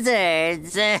 just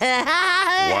desserts. Whatever.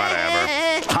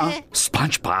 Huh?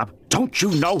 SpongeBob, don't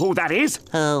you know who that is?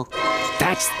 Who?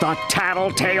 That's the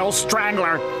Tattletale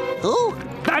Strangler. Who?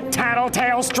 The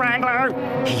Tattletale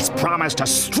Strangler. He's promised to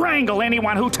strangle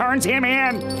anyone who turns him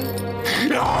in.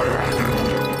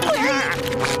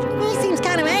 He seems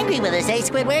kind of angry with us, eh,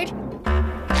 Squidward?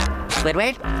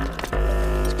 Squidward?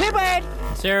 Squidward!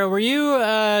 Sarah, were you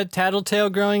Tattletale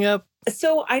growing up?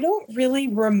 So I don't really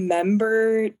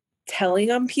remember telling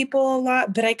on people a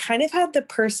lot, but I kind of had the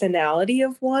personality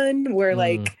of one where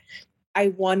like I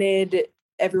wanted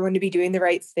everyone to be doing the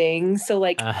right thing. So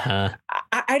like I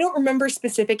don't remember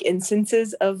specific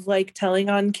instances of like telling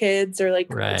on kids or like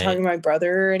telling my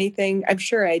brother or anything. I'm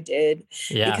sure I did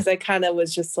because I kind of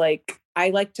was just like, I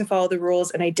like to follow the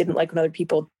rules and I didn't like when other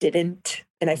people didn't.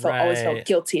 And I always felt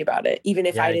guilty about it, even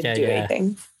if I didn't do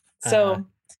anything. So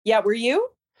were you?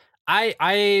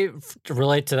 I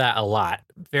relate to that a lot,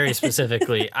 very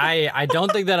specifically. I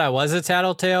don't think that I was a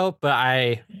tattletale, but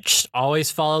I just always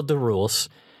followed the rules.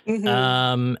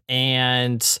 And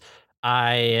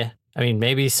I mean,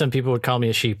 maybe some people would call me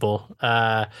a sheeple.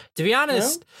 To be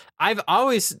honest, I've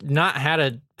always not had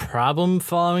a problem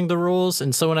following the rules.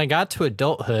 And so when I got to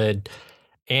adulthood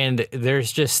and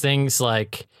there's just things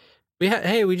like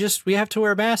we have to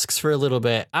wear masks for a little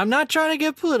bit. I'm not trying to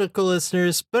get political,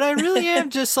 listeners, but I really am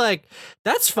just like,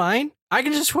 that's fine. I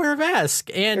can just wear a mask.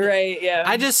 And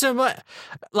I just am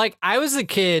like, I was a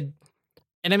kid,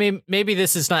 and I mean, maybe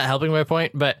this is not helping my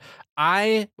point, but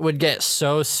I would get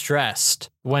so stressed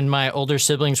when my older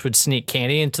siblings would sneak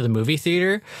candy into the movie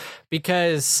theater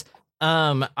because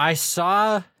I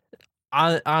saw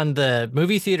on the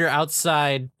movie theater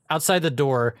outside the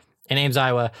door in Ames,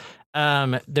 Iowa,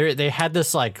 they had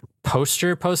this like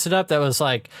poster posted up that was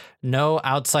like no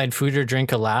outside food or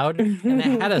drink allowed, and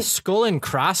it had a skull and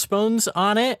crossbones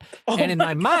on it. And in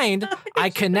my mind, I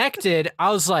connected.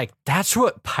 I was like, that's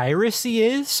what piracy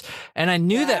is, and I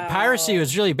knew that piracy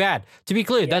was really bad. To be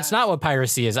clear, that's not what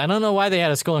piracy is. I don't know why they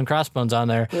had a skull and crossbones on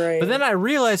there, but then I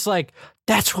realized like,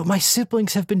 that's what my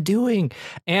siblings have been doing.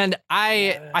 And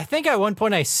I think at one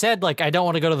point I said, like, I don't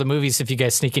want to go to the movies if you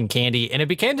guys sneak in candy. And it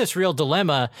became this real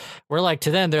dilemma where, like,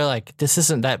 to them, they're like, this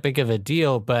isn't that big of a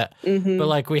deal. But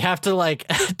like, we have to, like,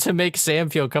 to make Sam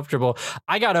feel comfortable.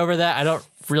 I got over that. I don't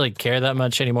really care that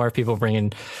much anymore if people bring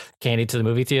in candy to the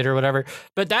movie theater or whatever.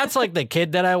 But that's, like, the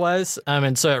kid that I was.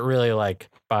 And so it really, like,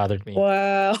 bothered me.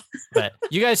 Wow. But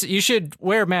you guys, you should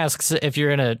wear masks if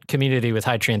you're in a community with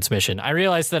high transmission. I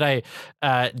realized that I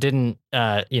didn't,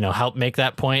 help make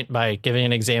that point by giving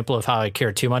an example of how I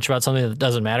care too much about something that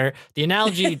doesn't matter. The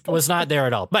analogy was not there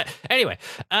at all. But anyway,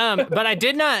 but I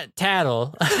did not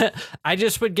tattle. I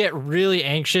just would get really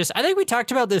anxious. I think we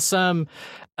talked about this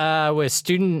with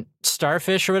Student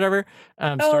Starfish or whatever.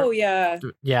 Yeah,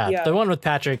 the one with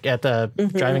Patrick at the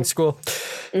driving school,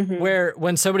 where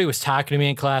when somebody was talking to me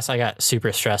in class, I got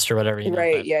super stressed or whatever.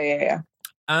 Yeah.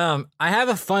 I have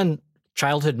a fun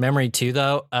childhood memory too,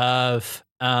 though, of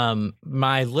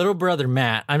my little brother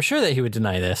Matt. I'm sure that he would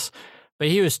deny this, but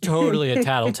he was totally a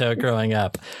tattletale growing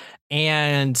up.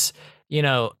 And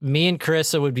me and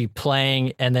Carissa would be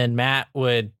playing, and then Matt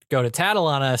would go to tattle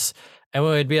on us. And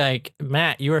we would be like,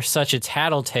 Matt, you are such a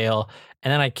tattletale.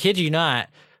 And then I kid you not,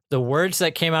 the words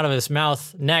that came out of his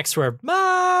mouth next were,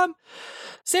 Mom,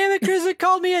 Sam and Chris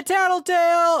called me a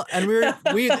tattletale. And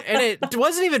and it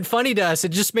wasn't even funny to us. It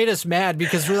just made us mad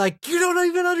because we're like, you don't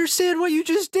even understand what you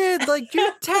just did. Like,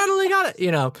 you're tattling on it,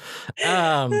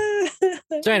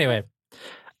 So anyway,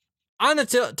 on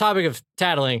the topic of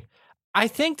tattling, I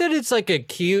think that it's like a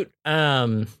cute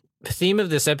theme of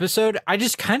this episode. I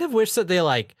just kind of wish that they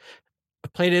like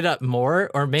played it up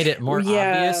more or made it more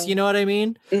obvious. You know what I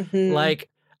mean? Like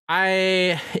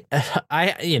I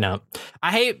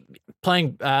hate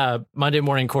playing Monday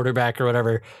morning quarterback or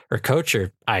whatever, or coach,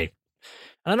 or I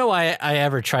don't know why I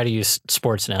ever try to use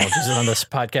sports analogies on this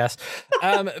podcast.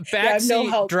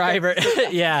 Backseat driver.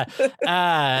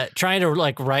 Trying to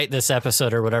like write this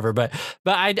episode or whatever. But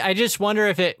I just wonder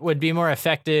if it would be more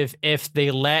effective if they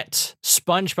let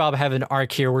SpongeBob have an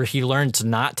arc here where he learns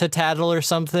not to tattle or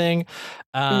something.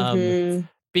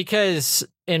 Because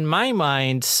in my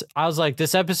mind, I was like,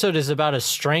 this episode is about a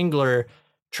strangler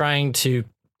trying to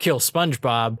kill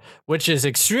SpongeBob, which is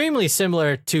extremely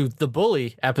similar to the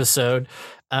bully episode.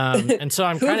 And so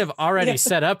I'm kind of already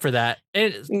set up for that.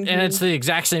 And it's the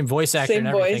exact same voice actor and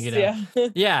everything,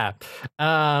 Yeah.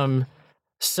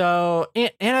 So,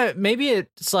 and maybe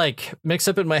it's like mixed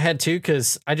up in my head too,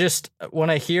 because when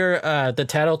I hear the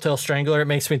Tattletale Strangler, it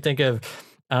makes me think of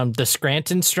the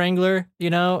Scranton Strangler,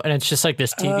 and it's just like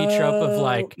this TV trope of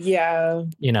like,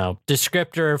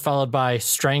 descriptor followed by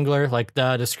strangler, like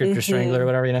the descriptor strangler or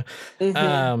whatever,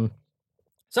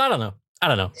 So I don't know,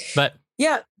 but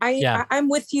I'm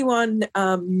with you on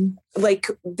like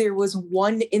there was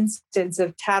one instance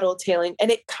of tattletaling,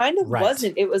 and it kind of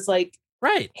wasn't. It was like,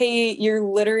 hey, you're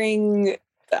littering.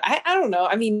 I don't know.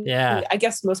 I mean, I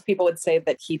guess most people would say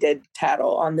that he did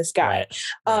tattle on this guy.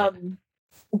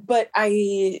 But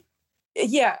it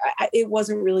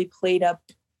wasn't really played up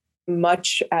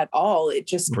much at all. It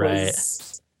just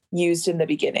was used in the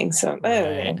beginning. So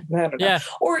I don't know. Yeah.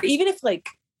 Or even if like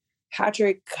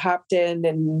Patrick hopped in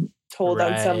and told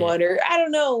on someone, or I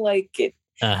don't know, like it.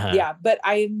 But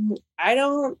I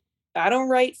don't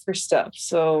write for stuff.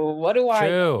 So what do I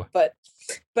know? But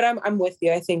I'm with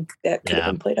you. I think that could have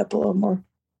been played up a little more.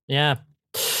 Yeah.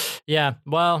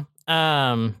 Well,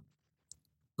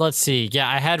 let's see. Yeah,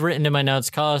 I had written in my notes,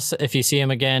 call us if you see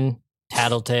him again,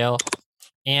 Tattletale.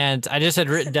 And I just had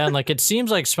written down, like, it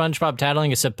seems like SpongeBob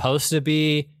tattling is supposed to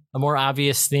be a more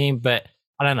obvious theme, but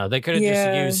I don't know. They could have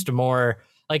just used more,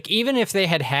 like, even if they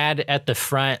had at the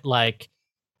front, like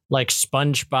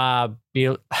SpongeBob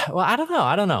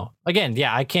I don't know. Again,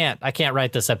 I can't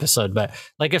write this episode, but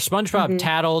like if SpongeBob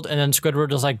tattled and then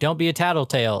Squidward was like, don't be a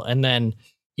tattletale. And then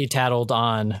he tattled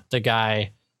on the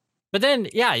guy But then,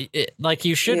 yeah, like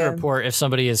you should report if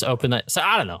somebody is open. So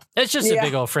I don't know. It's just a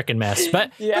big old freaking mess.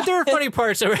 But there are funny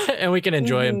parts, and we can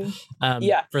enjoy them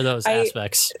for those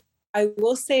aspects. I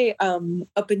will say,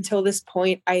 up until this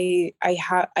point, I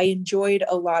enjoyed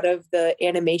a lot of the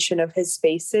animation of his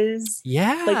faces.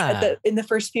 Yeah, like in the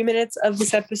first few minutes of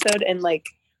this episode, and like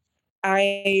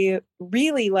I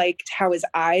really liked how his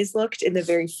eyes looked in the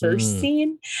very first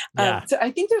scene. So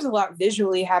I think there's a lot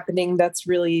visually happening that's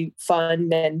really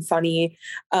fun and funny.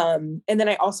 And then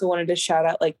I also wanted to shout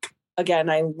out, like,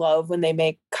 again, I love when they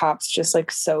make cops just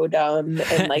like so dumb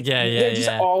and like they're just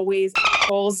always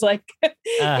assholes, like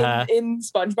in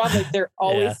SpongeBob, like they're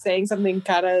always saying something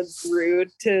kind of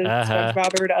rude to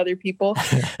SpongeBob or to other people.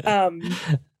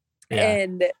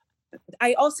 And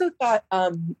I also thought,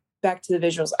 back to the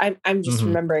visuals, I'm just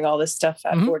remembering all this stuff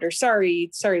out of order.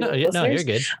 Sorry, listeners. No, you're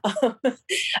good.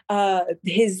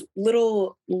 His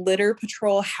little litter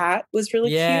patrol hat was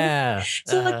really cute.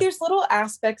 So like there's little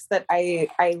aspects that I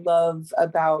love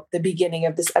about the beginning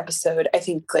of this episode. I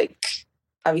think, like,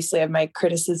 obviously I have my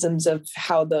criticisms of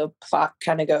how the plot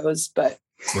kind of goes, but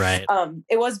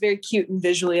it was very cute and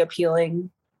visually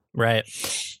appealing. Right.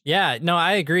 Yeah, no,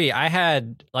 I agree. I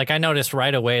noticed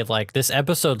right away, like, this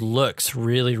episode looks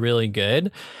really, really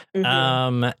good.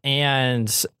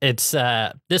 And it's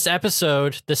this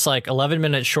episode, this like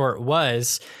 11-minute short,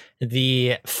 was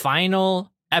the final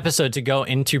episode to go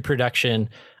into production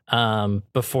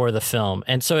before the film.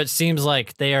 And so it seems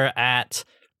like they are at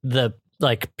the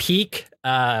like peak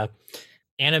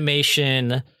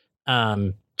animation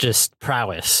just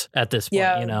prowess at this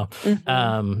point, you know?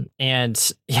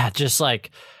 And yeah, just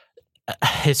like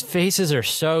his faces are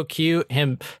so cute.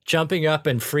 Him jumping up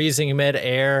and freezing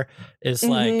midair is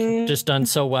like just done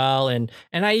so well. And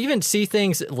I even see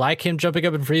things like him jumping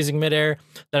up and freezing midair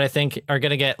that I think are going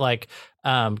to get like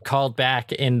called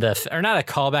back in the, or not a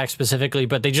callback specifically,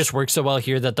 but they just work so well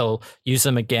here that they'll use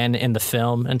them again in the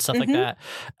film and stuff like that.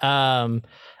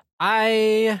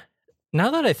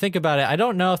 Now that I think about it, I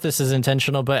don't know if this is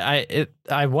intentional, but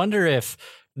I wonder if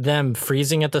them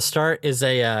freezing at the start is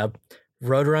a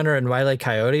Roadrunner and Wile E.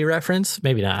 Coyote reference.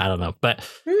 Maybe not. I don't know. But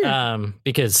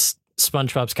because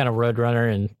SpongeBob's kind of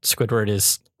Roadrunner and Squidward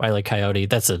is Wile E. Coyote.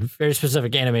 That's a very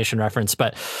specific animation reference.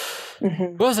 But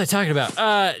what was I talking about?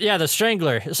 The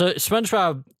Strangler. So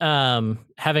SpongeBob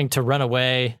having to run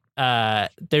away.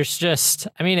 There's just,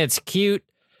 I mean, it's cute.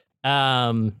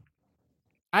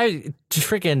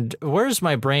 Where's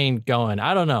my brain going?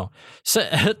 I don't know. So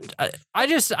I'm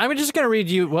just gonna read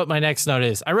you what my next note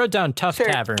is. I wrote down Tough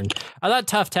Tavern. I thought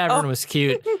Tough Tavern was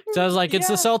cute, so I was like, it's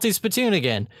the salty spittoon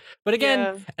again. But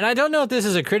again, and I don't know if this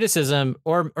is a criticism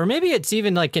or maybe it's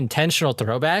even like intentional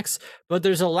throwbacks. But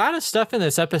there's a lot of stuff in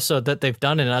this episode that they've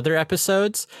done in other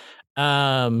episodes.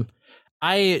 I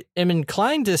am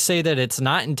inclined to say that it's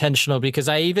not intentional because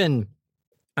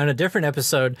on a different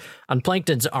episode on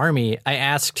Plankton's Army, I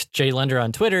asked Jay Lender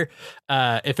on Twitter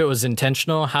if it was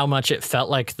intentional, how much it felt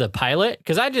like the pilot.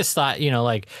 Because I just thought,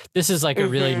 like, this is like a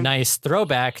really nice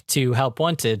throwback to Help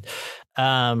Wanted.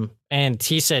 And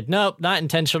he said, nope, not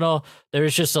intentional.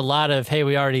 There's just a lot of, hey,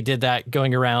 we already did that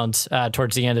going around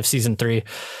towards the end of season 3.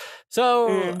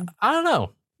 So I don't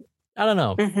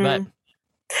know. But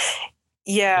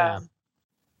yeah.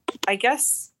 I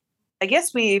guess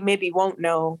we maybe won't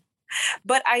know.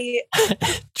 But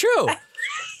true.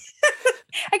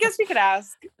 I guess we could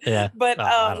ask. Yeah. But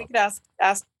we could ask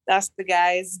the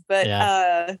guys. But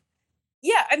I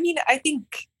mean, I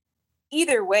think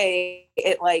either way,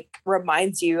 it like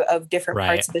reminds you of different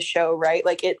parts of the show, right?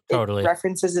 Like it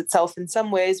references itself in some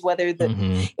ways, whether it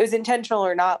was intentional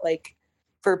or not. Like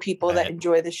for people that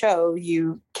enjoy the show,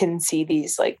 you can see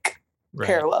these like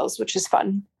parallels, which is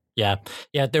fun. Yeah.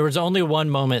 Yeah. There was only one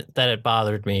moment that it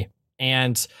bothered me.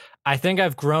 And I think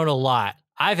I've grown a lot.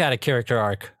 I've had a character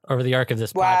arc over the arc of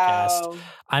this podcast.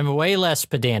 I'm way less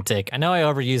pedantic. I know I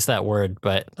overuse that word,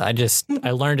 but I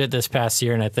learned it this past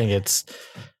year, and I think it's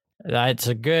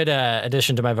a good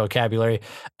addition to my vocabulary.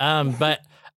 But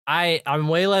I'm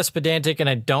way less pedantic, and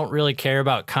I don't really care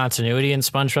about continuity in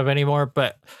SpongeBob anymore.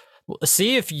 But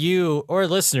see if you or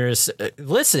listeners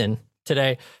listen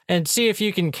today and see if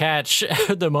you can catch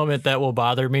the moment that will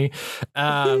bother me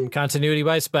continuity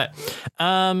wise. But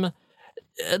let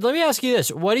me ask you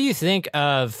this. What do you think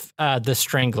of the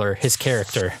Strangler, his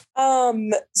character?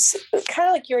 Kind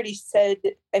of like you already said.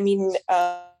 I mean,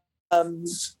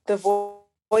 the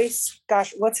voice,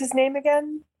 gosh, what's his name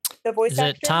again? The voice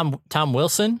actor? Is it Tom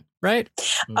Wilson, right?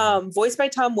 Voiced by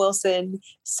Tom Wilson.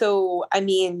 So, I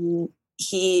mean,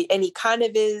 he kind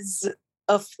of is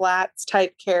a Flats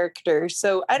type character.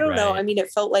 So I don't know. I mean, it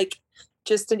felt like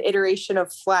just an iteration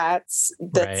of Flats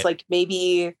that's Right. like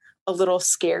maybe a little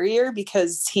scarier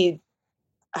because he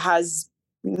has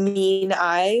mean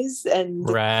eyes and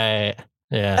Right.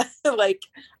 Yeah. like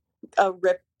a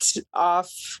ripped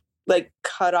off, like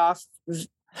cut off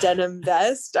denim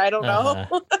vest. I don't know.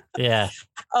 Yeah.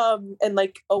 And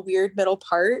like a weird middle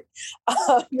part.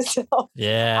 So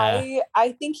Yeah.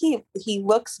 I think he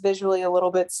looks visually a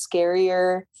little bit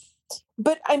scarier,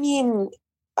 but I mean,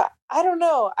 I don't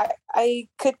know. I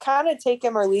could kind of take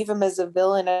him or leave him as a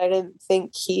villain. I didn't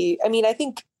think I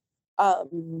think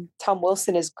Tom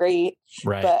Wilson is great,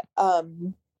 Right. but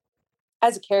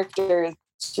as a character, it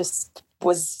just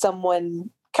was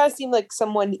someone kind of seemed like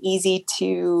someone easy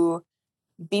to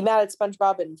be mad at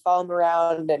SpongeBob and follow him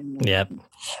around, and Yep.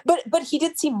 but he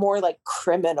did seem more like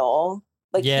criminal.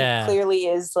 Like Yeah. he clearly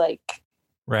is like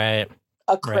Right.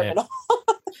 a criminal.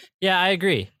 Yeah, I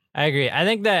agree. I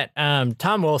think that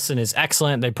Tom Wilson is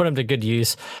excellent. They put him to good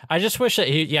use. I just wish that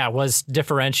he, was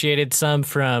differentiated some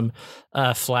from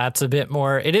Flats a bit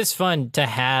more. It is fun to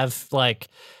have like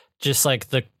just like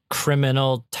the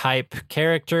criminal type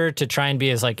character to try and be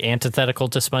as like antithetical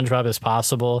to SpongeBob as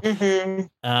possible.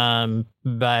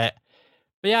 But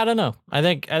yeah, I don't know. I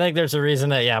think there's a reason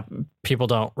that people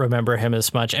don't remember him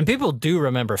as much, and people do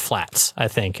remember Flats, I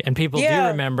think, and people do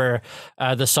remember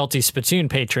the Salty Spittoon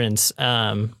patrons,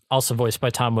 also voiced by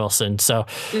Tom Wilson. So,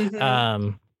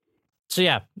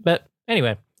 But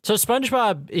anyway, so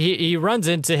SpongeBob he runs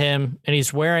into him and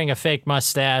he's wearing a fake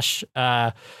mustache.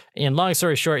 And long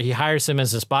story short, he hires him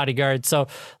as his bodyguard. So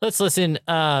let's listen.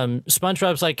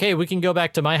 SpongeBob's like, "Hey, we can go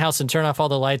back to my house and turn off all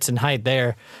the lights and hide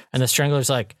there." And the Strangler's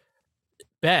like,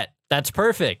 "Bet, that's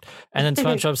perfect." And then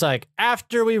SpongeBob's like,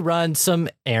 "After we run some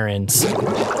errands."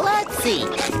 Let's see.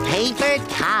 Paper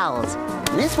towels.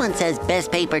 This one says best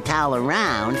paper towel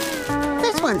around.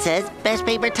 This one says best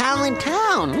paper towel in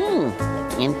town.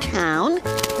 In town,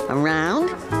 around,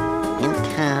 in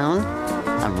town,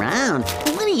 around.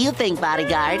 What do you think,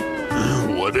 bodyguard?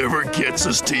 Whatever gets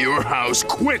us to your house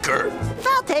quicker.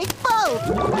 I'll take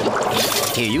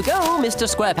both. Here you go, Mr.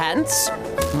 Squarepants.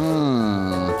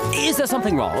 Is there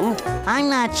something wrong? I'm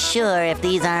not sure if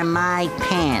these are my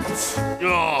pants.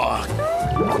 Oh.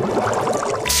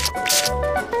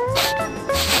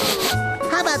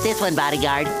 How about this one,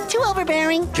 bodyguard? Too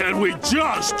overbearing? Can we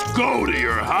just go to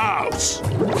your house?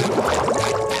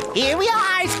 Here we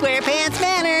are, SquarePants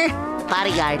Manor.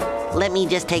 Bodyguard, let me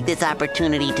just take this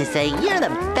opportunity to say you're the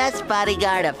best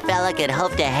bodyguard a fella could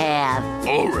hope to have.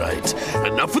 All right,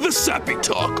 enough of the sappy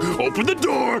talk. Open the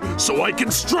door so I can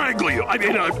strangle you. I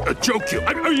mean, choke you.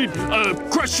 I mean,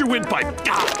 crush your windpipe.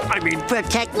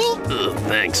 Protect me?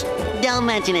 Thanks. Don't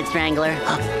mention it, Strangler.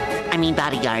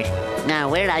 Bodyguard. Now,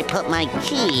 where'd I put my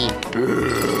key?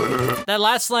 That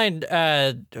last line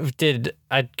it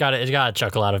got a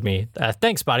chuckle out of me.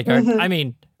 Thanks, bodyguard. I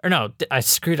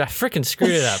freaking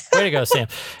screwed it up. Way to go, Sam.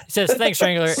 He says, "Thanks,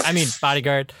 Strangler."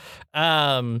 Bodyguard.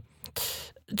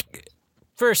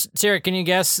 First, Sarah, can you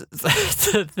guess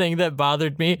the thing that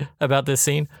bothered me about this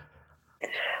scene?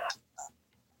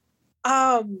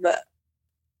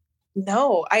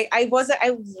 No, I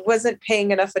wasn't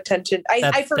paying enough attention.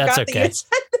 I forgot that's okay. that you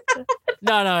said that.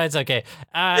 No, it's okay.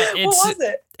 What was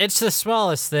it? It's the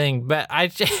smallest thing, but I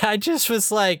just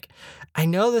was like, I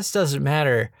know this doesn't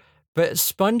matter, but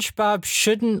SpongeBob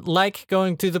shouldn't like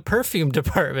going through the perfume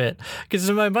department. Because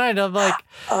in my mind, I'm like,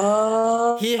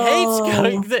 he hates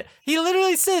going there. He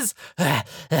literally says,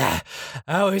 I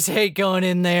always hate going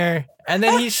in there. And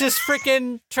then he's just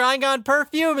freaking trying on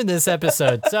perfume in this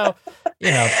episode. So,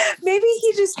 Maybe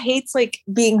he just hates like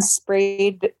being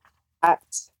sprayed at.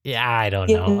 Yeah, I don't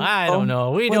know. I don't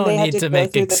know. We don't need to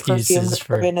make excuses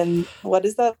for. And what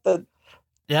is that?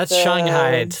 That's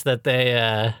Shanghai that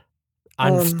they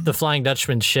on the Flying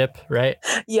Dutchman ship, right?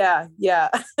 Yeah.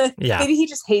 Maybe he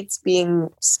just hates being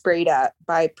sprayed at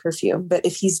by perfume, but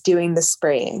if he's doing the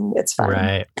spraying, it's fine.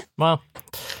 Right. Well,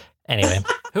 anyway,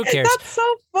 who cares? That's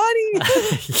so funny.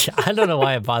 Yeah, I don't know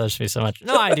why it bothers me so much.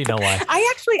 No, I do know why.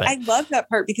 I love that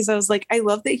part because I was like, I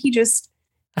love that he just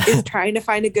is trying to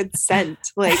find a good scent.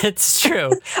 Like, it's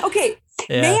true. Okay.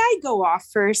 Yeah. May I go off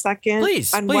for a second?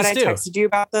 Please, on please what do. I texted you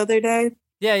about the other day?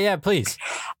 Yeah, please.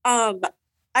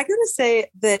 I gotta say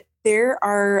that there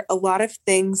are a lot of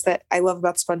things that I love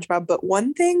about SpongeBob, but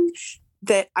one thing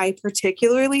that I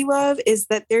particularly love is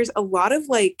that there's a lot of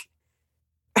like,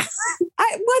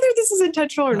 whether this is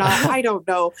intentional or not, I don't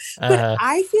know. But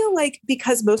I feel like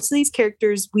because most of these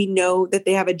characters, we know that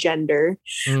they have a gender,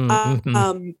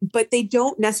 but they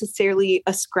don't necessarily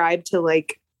ascribe to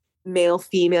like male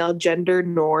female gender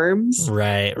norms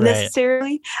right.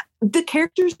 necessarily. The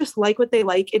characters just like what they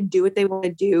like and do what they want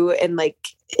to do, and like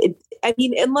I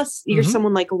mean, unless you're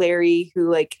someone like Larry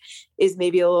who like is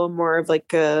maybe a little more of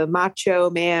like a macho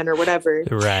man or whatever,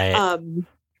 right?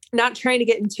 Not trying to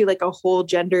get into like a whole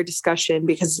gender discussion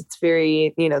because it's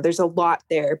very, there's a lot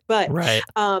there, but right.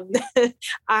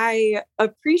 I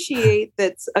appreciate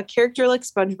that a character like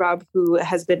SpongeBob, who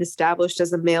has been established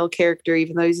as a male character,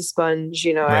 even though he's a sponge,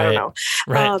 I don't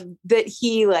know, that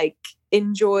he like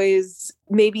enjoys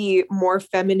maybe more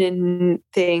feminine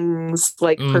things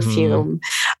like perfume,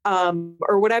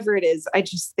 or whatever it is. I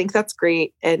just think that's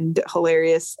great and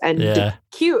hilarious and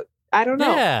cute. I don't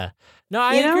know. Yeah. No,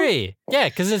 I agree. Yeah,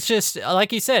 because it's just,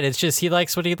 like you said, it's just he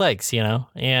likes what he likes,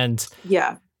 and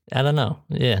yeah, I don't know.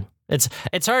 Yeah. It's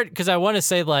hard because I want to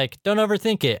say like, don't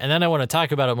overthink it. And then I want to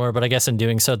talk about it more, but I guess in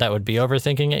doing so, that would be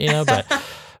overthinking it,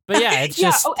 but yeah, it's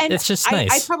just, it's just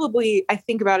nice. I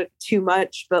think about it too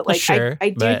much, but like, sure,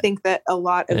 I do think that a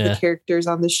lot of the characters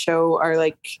on the show are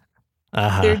like,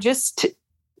 they're just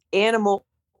animal.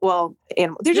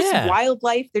 They're just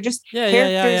wildlife. They're just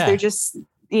characters. They're just,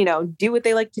 do what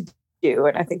they like to do.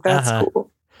 And I think that's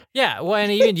cool. Yeah. Well,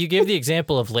 and even you give the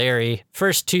example of Larry.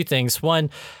 First, two things. One,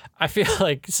 I feel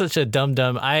like such a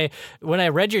dum-dum. When I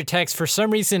read your text, for some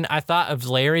reason, I thought of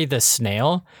Larry the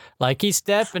snail. Like, he's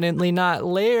definitely not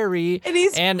Larry.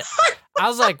 And I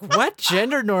was like, what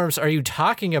gender norms are you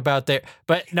talking about there?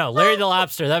 But no, Larry the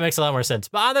lobster, that makes a lot more sense.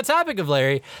 But on the topic of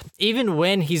Larry, even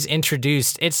when he's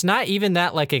introduced, it's not even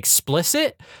that like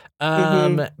explicit.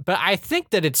 But I think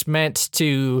that it's meant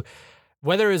to,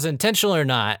 whether it's intentional or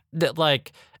not, that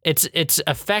like it's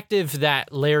effective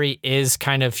that Larry is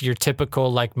kind of your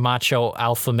typical like macho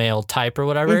alpha male type or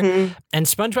whatever. And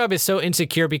SpongeBob is so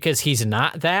insecure because he's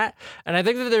not that. And I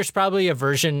think that there's probably a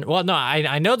version. Well, no,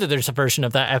 I know that there's a version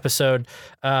of that episode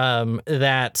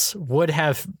that would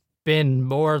have been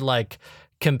more like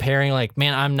comparing like,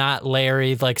 man, I'm not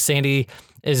Larry. Like Sandy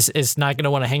is not going to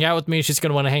want to hang out with me. She's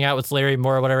going to want to hang out with Larry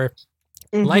more or whatever.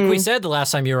 Like we said the last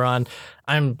time you were on,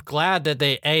 I'm glad that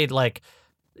they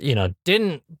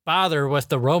didn't bother with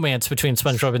the romance between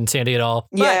SpongeBob and Sandy at all.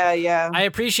 But I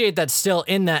appreciate that still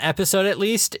in that episode, at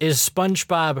least, is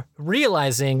SpongeBob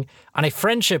realizing on a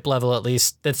friendship level, at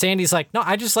least, that Sandy's like, no,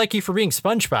 I just like you for being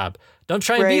SpongeBob. Don't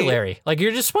try and be Larry. Like,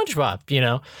 you're just SpongeBob,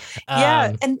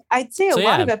 Yeah. And I'd say a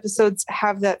lot of episodes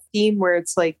have that theme where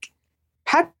it's like,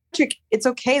 Patrick, it's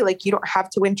okay. Like, you don't have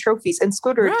to win trophies. And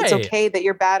Squidward, it's okay that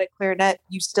you're bad at clarinet.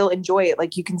 You still enjoy it.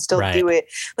 Like, you can still do it.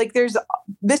 Like, there's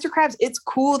Mr. Krabs. It's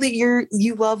cool that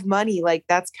you love money. Like,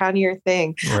 that's kind of your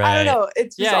thing. I don't know.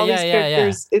 It's just all these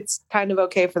characters. It's kind of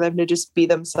okay for them to just be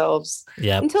themselves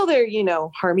until they're,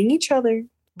 harming each other.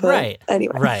 But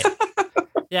anyway.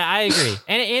 Yeah, I agree.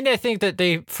 And I think that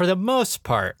they, for the most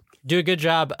part, do a good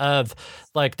job of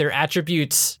like their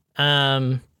attributes,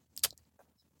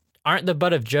 aren't the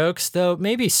butt of jokes, though.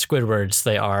 Maybe Squidward's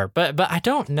they are, but I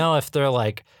don't know if they're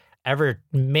like ever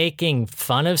making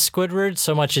fun of Squidward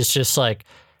so much as just like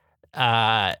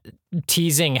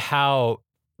teasing how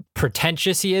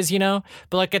pretentious he is, But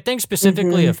like I think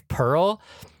specifically of Pearl,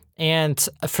 and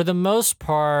for the most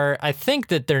part, I think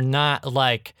that they're not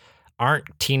like,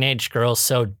 aren't teenage girls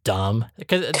so dumb?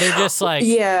 Because they're just like,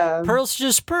 Pearl's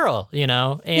just Pearl,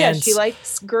 And she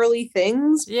likes girly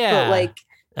things, but like.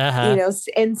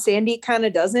 And Sandy kind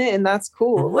of doesn't, and that's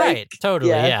cool. Right. Like,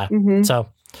 totally. Yeah. So,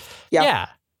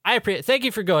 I appreciate. Thank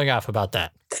you for going off about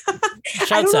that.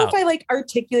 I don't know if I like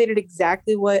articulated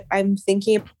exactly what I'm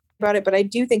thinking about it, but I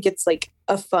do think it's like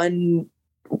a fun,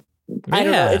 I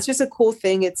don't know. It's just a cool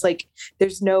thing. It's like,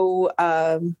 there's no,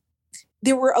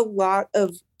 there were a lot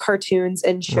of cartoons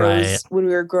and shows when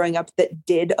we were growing up that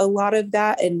did a lot of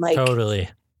that. And like, totally.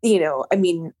 I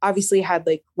mean, obviously had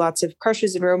like lots of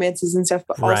crushes and romances and stuff,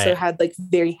 but also had like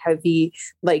very heavy,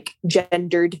 like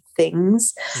gendered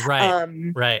things.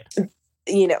 Right.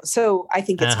 So I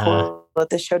think it's cool that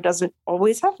the show doesn't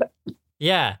always have that.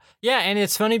 Yeah. Yeah. And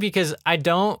it's funny because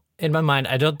in my mind,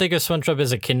 I don't think of SpongeBob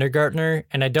as a kindergartner,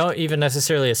 and I don't even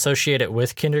necessarily associate it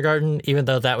with kindergarten, even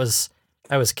though I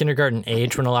was kindergarten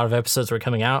age when a lot of episodes were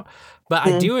coming out. But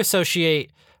I do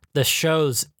associate the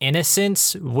show's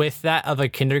innocence with that of a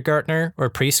kindergartner or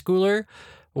preschooler,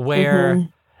 where,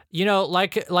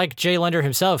 like Jay Lender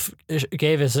himself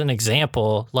gave as an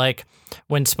example, like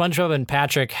when SpongeBob and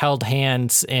Patrick held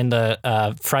hands in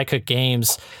the Fry Cook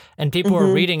Games, and people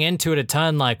were reading into it a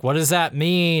ton, like, what does that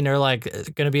mean? Or like,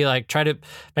 going to be like, try to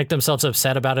make themselves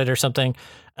upset about it or something.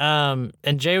 And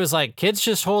Jay was like, kids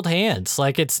just hold hands.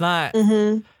 Like, it's not...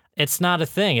 It's not a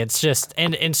thing. It's just,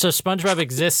 and so SpongeBob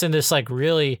exists in this like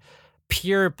really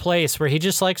pure place where he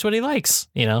just likes what he likes,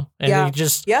 you know? And he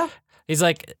just, he's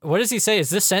like, what does he say? Is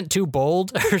this scent too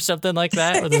bold or something like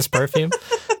that with this perfume?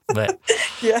 But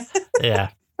yeah.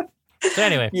 So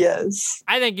anyway, yes,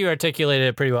 I think you articulated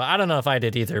it pretty well. I don't know if I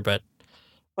did either, but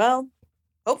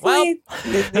hopefully,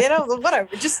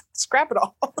 whatever. Just scrap it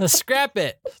all. Let's scrap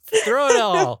it. Throw it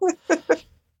all.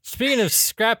 Speaking of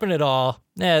scrapping it all,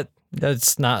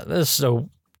 that's not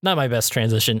my best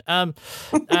transition.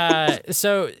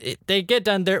 So they get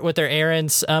done there with their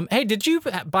errands. Hey, did you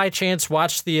by chance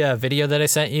watch the video that I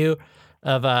sent you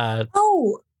of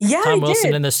Tom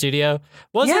Wilson in the studio?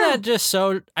 Wasn't that just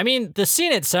so? I mean, the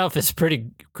scene itself is pretty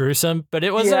gruesome, but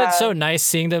wasn't it so nice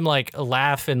seeing them like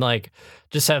laugh and like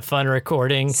just have fun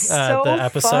recording the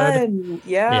episode? Fun.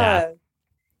 Yeah.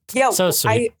 So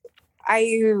sweet.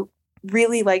 I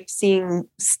really liked seeing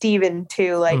Steven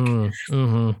too, like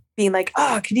being like,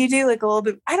 oh, could you do like a little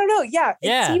bit? I don't know. Yeah.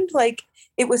 It seemed like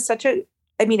it was it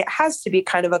has to be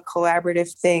kind of a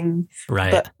collaborative thing, right?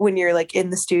 But when you're like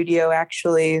in the studio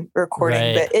actually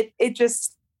recording, but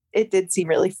it did seem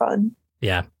really fun.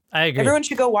 Yeah, I agree. Everyone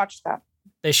should go watch that.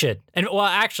 They should. And well,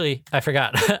 actually, I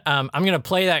forgot. I'm going to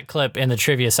play that clip in the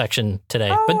trivia section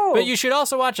today. But you should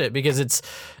also watch it because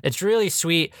it's really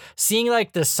sweet seeing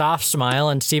like the soft smile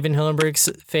on Steven Hillenburg's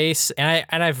face.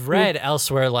 And I've read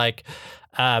elsewhere like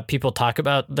people talk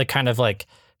about the kind of like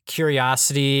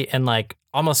curiosity and like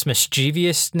almost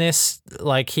mischievousness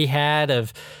like he had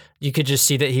of, you could just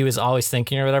see that he was always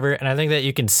thinking or whatever. And I think that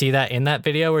you can see that in that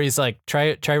video where he's like,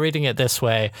 try reading it this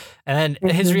way. And then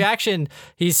his reaction,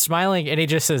 he's smiling and he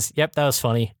just says, yep, that was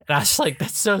funny. And I was like,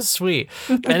 that's so sweet.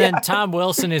 And then Tom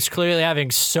Wilson is clearly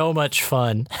having so much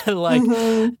fun, like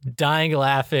dying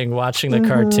laughing, watching the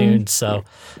cartoon. So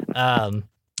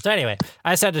anyway,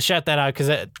 I just had to shout that out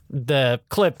because the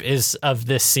clip is of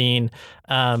this scene,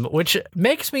 which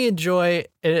makes me enjoy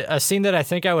a scene that I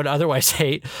think I would otherwise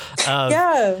hate.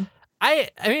 I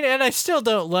mean, and I still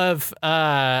don't love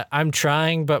I'm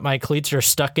trying, but my cleats are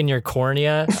stuck in your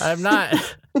cornea. I'm not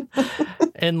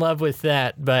in love with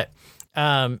that. But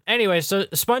anyway, so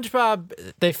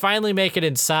SpongeBob, they finally make it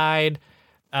inside.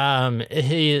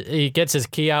 He gets his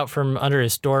key out from under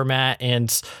his doormat,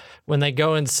 and when they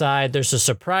go inside, there's a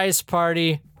surprise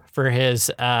party for his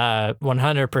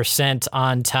 100%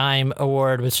 on time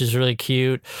award, which is really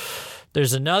cute.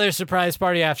 There's another surprise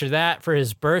party after that for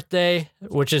his birthday,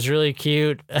 which is really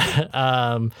cute.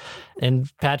 And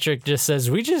Patrick just says,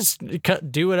 we just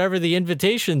do whatever the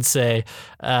invitations say,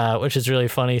 which is really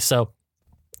funny. So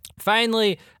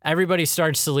finally, everybody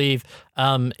starts to leave,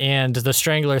 and the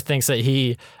Strangler thinks that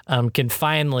he can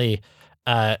finally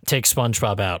take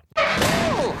SpongeBob out.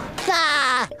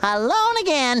 Alone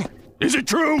again. Is it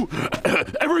true?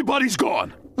 Everybody's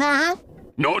gone. Uh-huh.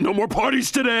 No more parties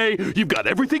today. You've got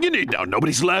everything you need now.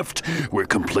 Nobody's left. We're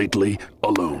completely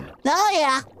alone. Oh,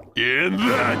 yeah. In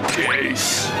that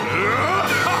case...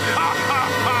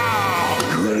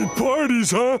 Great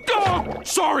parties, huh? Oh,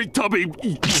 sorry, Tubby.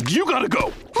 You gotta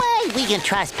go. Well, we can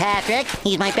trust Patrick.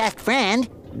 He's my best friend.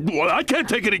 Well, I can't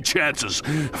take any chances.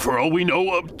 For all we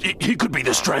know, he could be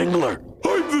the Strangler.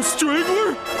 I'm the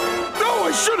Strangler? No,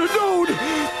 I should have known.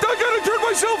 I gotta turn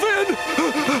myself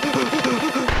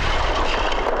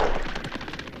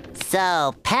in.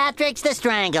 So, Patrick's the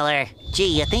Strangler.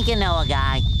 Gee, you think you know a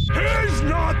guy. He's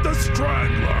not the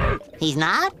Strangler. He's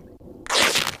not?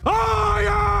 I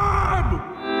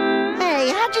am! Hey,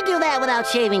 how'd you do that without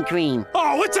shaving cream?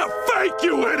 Oh, it's a fake,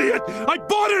 you idiot! I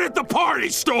bought it at the party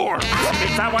store! Did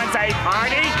someone say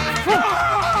party?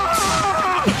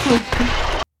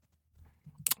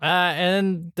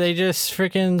 And they just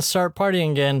freaking start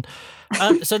partying again.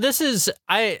 So this is,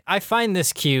 I find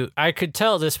this cute. I could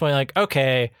tell at this point, like,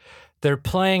 okay, they're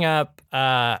playing up,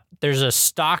 there's a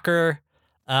stalker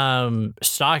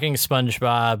stalking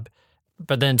SpongeBob,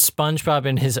 but then SpongeBob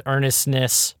in his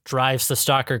earnestness drives the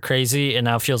stalker crazy and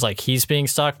now feels like he's being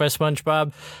stalked by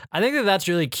SpongeBob. I think that that's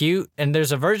really cute. And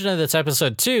there's a version of this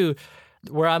episode too,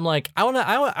 where I'm like, I want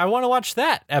to watch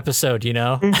that episode, you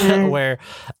know, where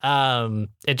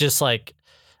it just like,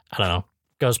 I don't know,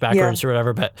 goes backwards or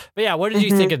whatever. But yeah, what did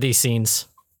you think of these scenes?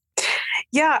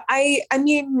 Yeah, I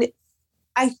mean,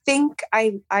 I think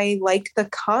I like the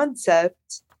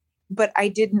concept, but I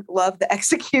didn't love the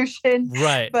execution.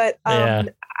 Right. But I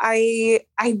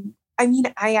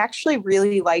mean, I actually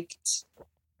really liked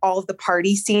all of the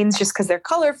party scenes just because they're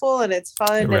colorful and it's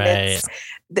fun. Right. And it's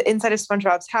the inside of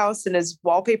SpongeBob's house and his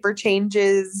wallpaper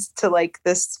changes to like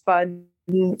this fun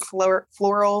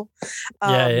floral.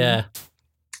 Yeah.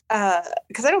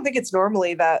 Because I don't think it's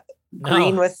normally that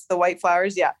green with the white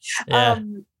flowers. Yeah.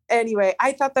 Anyway,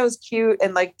 I thought that was cute,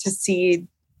 and like to see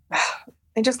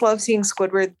I just love seeing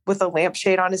Squidward with a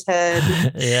lampshade on his head.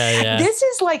 Yeah. This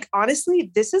is like,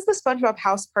 honestly, this is the SpongeBob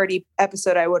House Party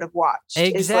episode I would have watched.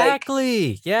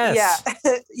 Exactly. Yes.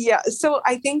 Yeah. Yeah. So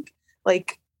I think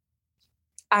like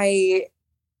I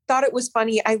thought it was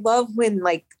funny. I love when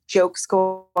like jokes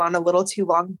go on a little too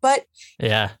long, but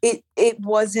it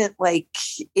wasn't like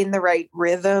in the right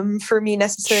rhythm for me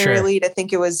necessarily to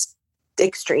think it was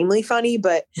extremely funny,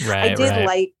 but I did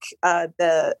like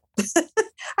the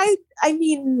I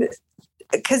mean,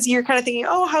 because you're kind of thinking,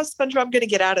 oh, how's SpongeBob gonna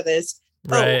get out of this?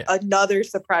 Oh, another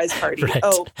surprise party.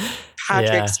 Oh,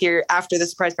 Patrick's here after the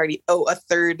surprise party. Oh, a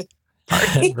third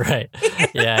party.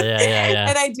 Yeah.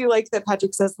 And I do like that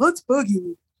Patrick says, let's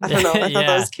boogie. I don't know. I thought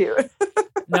that was cute.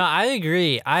 No, I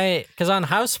agree. Because on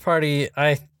House Party,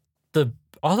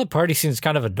 all the party scenes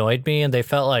kind of annoyed me, and they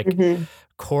felt like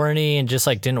corny and just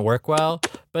like didn't work well.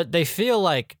 But they feel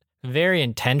like very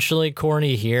intentionally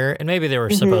corny here, and maybe they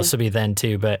were supposed to be then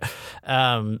too. But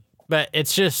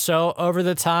it's just so over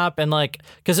the top, and like,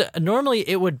 because normally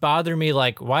it would bother me,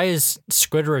 like, why is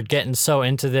Squidward getting so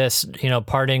into this?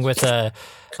 Partying with a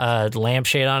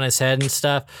lampshade on his head and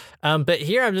stuff. But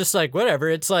here I'm just like, whatever.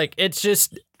 It's like, it's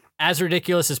just as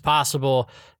ridiculous as possible.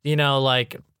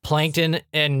 Like Plankton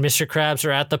and Mr. Krabs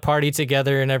are at the party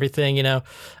together and everything.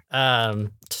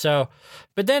 So,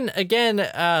 but then again,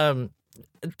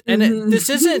 this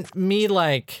isn't me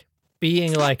like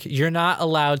being like, you're not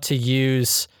allowed to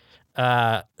use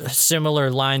similar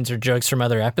lines or jokes from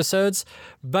other episodes,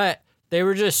 but they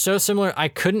were just so similar. I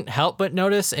couldn't help but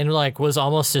notice and like was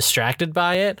almost distracted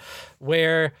by it,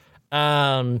 where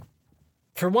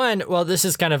for one, well, this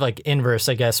is kind of like inverse,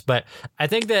 I guess, but I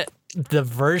think that the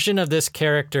version of this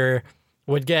character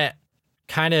would get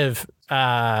kind of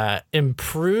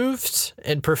improved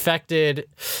and perfected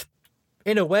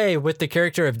in a way with the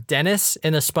character of Dennis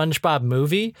in the SpongeBob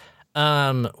movie,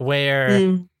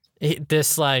 where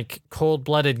this like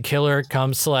cold-blooded killer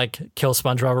comes to like kill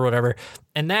SpongeBob or whatever,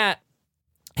 and that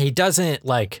he doesn't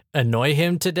like annoy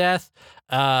him to death.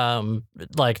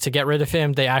 Like to get rid of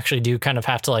him, they actually do kind of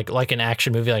have to like an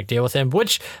action movie, like deal with him,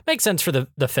 which makes sense for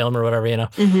the film or whatever,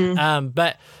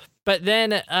 But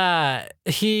then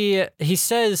he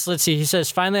says, let's see, he says,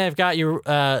 finally, I've got you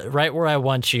right where I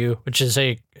want you, which is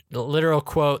a literal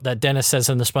quote that Dennis says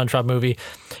in the SpongeBob movie.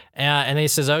 And he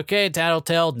says, okay,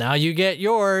 Tattletale, now you get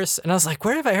yours. And I was like,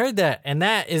 where have I heard that? And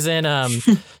that is in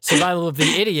Survival of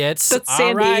the Idiots. That's All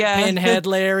Sandy, right, Pinhead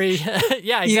Larry.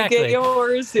 Yeah, exactly. You get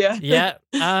yours, yeah. Yeah.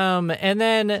 And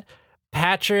then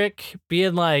Patrick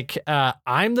being like,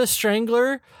 I'm the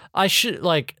Strangler. I should,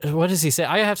 like, what does he say?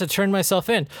 I have to turn myself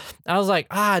in. I was like,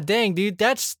 dang, dude,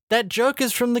 that joke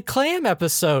is from the Clam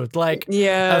episode. Like,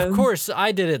 of course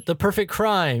I did it. The perfect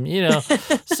crime,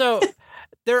 So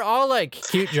they're all like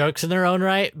cute jokes in their own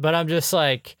right, but I'm just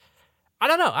like, I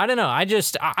don't know. I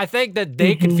think that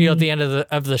they could feel at the end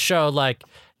of the show like,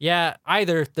 yeah,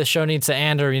 either the show needs to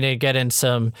end or you need to get in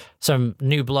some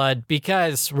new blood,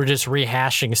 because we're just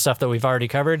rehashing stuff that we've already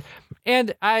covered.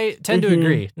 And I tend to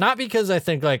agree, not because I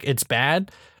think like it's bad,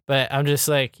 but I'm just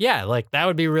like, yeah, like that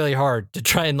would be really hard to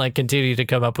try and like continue to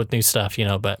come up with new stuff,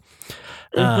 but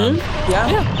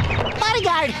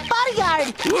Bodyguard!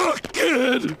 Look,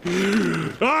 kid!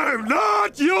 I'm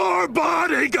not your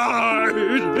bodyguard!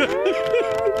 I'm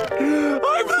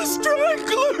the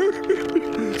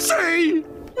Strangler! See?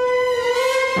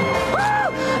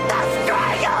 The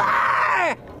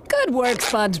Strangler! Good work,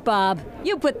 SpongeBob.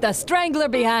 You put the Strangler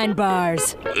behind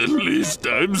bars. At least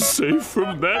I'm safe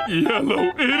from that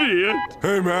yellow idiot.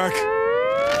 Hey, Mac.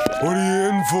 What are you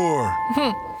in for?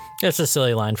 It's a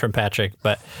silly line from Patrick,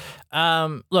 but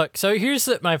look, so here's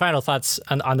my final thoughts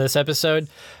on this episode.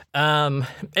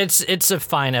 It's a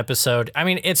fine episode. I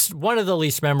mean, it's one of the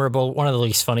least memorable, one of the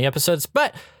least funny episodes,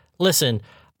 but listen,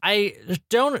 I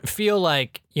don't feel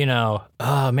like,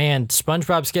 oh man,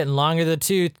 SpongeBob's getting long in the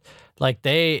tooth. Like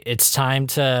it's time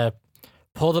to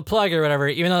pull the plug or whatever,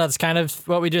 even though that's kind of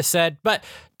what we just said, but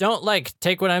don't like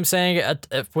take what I'm saying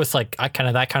with like kind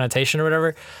of that connotation or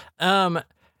whatever.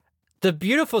 The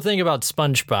beautiful thing about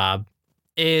SpongeBob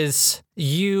is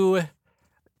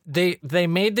they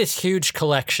made this huge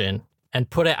collection and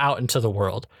put it out into the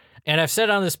world. And I've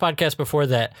said on this podcast before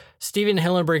that Steven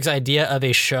Hillenburg's idea of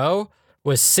a show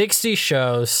was 60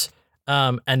 shows,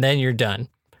 and then you're done.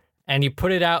 And you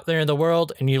put it out there in the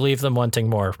world and you leave them wanting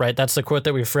more, right? That's the quote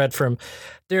that we've read from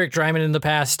Derek Dreiman in the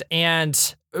past.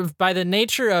 And by the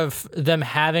nature of them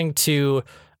having to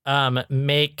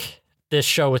make this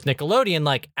show with Nickelodeon,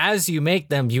 like as you make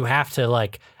them, you have to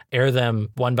like air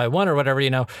them one by one or whatever,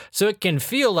 So it can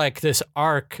feel like this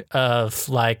arc of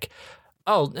like,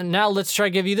 oh, now let's try to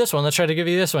give you this one. Let's try to give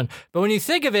you this one. But when you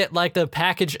think of it like the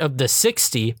package of the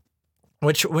 60,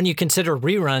 which when you consider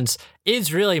reruns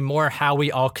is really more how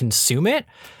we all consume it.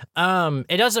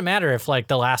 It doesn't matter if like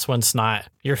the last one's not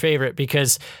your favorite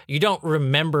because you don't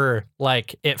remember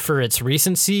like it for its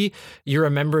recency. You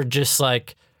remember just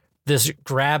like this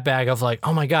grab bag of like,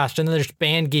 oh my gosh, and then there's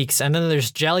Band Geeks, and then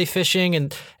there's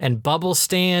Jellyfishing and Bubble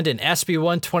Stand and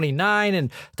SB129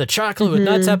 and the Chocolate with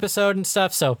Nuts episode and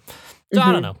stuff. So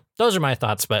I don't know. Those are my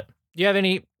thoughts, but do you have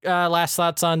any last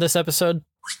thoughts on this episode?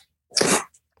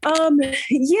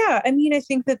 Yeah, I mean, I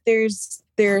think that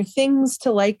there are things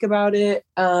to like about it.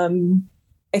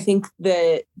 I think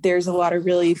that there's a lot of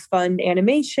really fun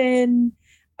animation.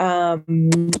 I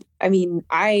mean,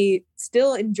 I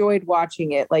still enjoyed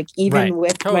watching it. Like even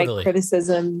with my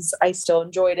criticisms, I still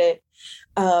enjoyed it.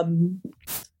 And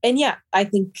yeah, I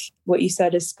think what you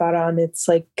said is spot on. It's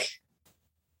like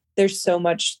there's so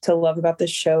much to love about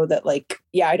this show that like,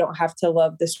 yeah, I don't have to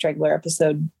love the Strangler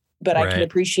episode, but I can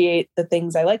appreciate the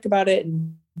things I like about it.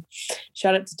 And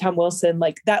shout out to Tom Wilson.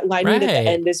 Like that line read at the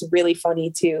end is really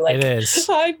funny too. Like it is.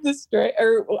 I'm the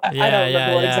or I don't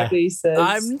remember what exactly he says.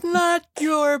 I'm not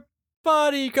your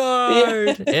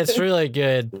bodyguard. It's really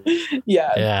good.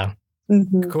 Yeah.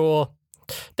 Cool.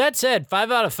 That said,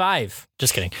 5 out of 5.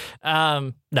 Just kidding. No,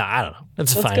 I don't know.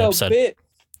 It's a fine episode. Bit.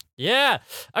 Yeah.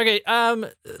 Okay.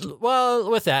 Well,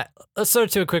 with that, let's sort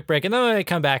of do a quick break, and then when we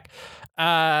come back,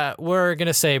 we're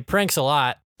gonna say pranks a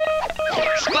lot.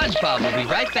 SpongeBob will be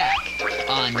right back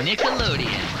on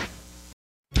Nickelodeon.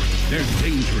 They're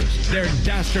dangerous. They're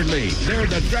dastardly. They're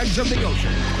the dregs of the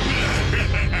ocean.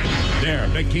 They're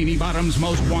Bikini Bottom's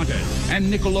most wanted,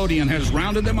 and Nickelodeon has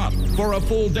rounded them up for a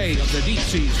full day of the deep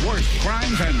sea's worst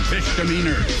crimes and fish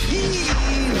demeanors.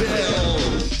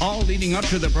 Evil! All leading up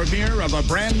to the premiere of a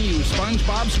brand new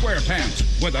SpongeBob SquarePants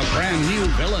with a brand new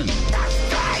villain.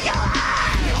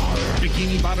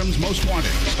 Bikini Bottom's Most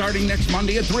Wanted, starting next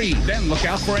Monday at 3. Then look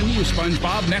out for a new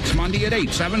SpongeBob next Monday at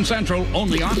 8, 7 Central,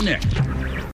 only on Nick.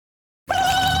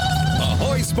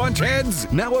 Ahoy,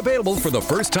 Spongeheads! Now available for the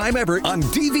first time ever on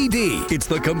DVD. It's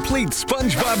the complete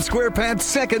SpongeBob SquarePants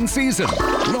second season.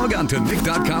 Log on to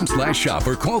nick.com/shop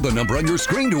or call the number on your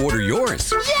screen to order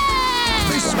yours.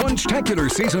 This Spongetacular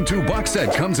Season 2 box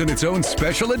set comes in its own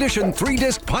special edition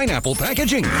 3-disc pineapple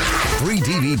packaging. 3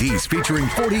 DVDs featuring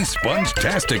 40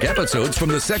 Spongetastic episodes from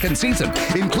the second season,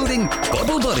 including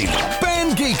Bubble Buddy,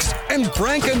 Band Geeks, and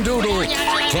Frankendoodle.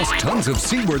 Plus tons of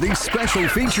seaworthy special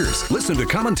features. Listen to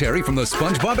commentary from the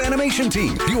SpongeBob animation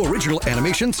team, view original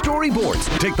animation storyboards,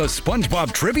 take the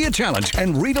SpongeBob Trivia Challenge,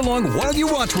 and read along while you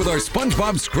watch with our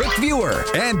SpongeBob script viewer.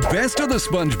 And best of the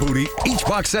Sponge Booty, each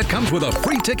box set comes with a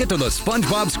free ticket to the SpongeBob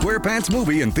SquarePants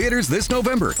movie in theaters this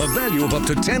November, a value of up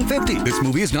to $10.50. This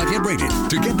movie is not yet rated.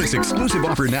 To get this exclusive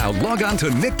offer now, log on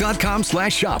to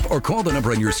nick.com/shop or call the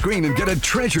number on your screen and get a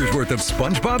treasure's worth of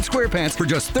SpongeBob SquarePants for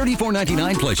just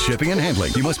 $34.99 plus shipping and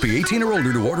handling. You must be 18 or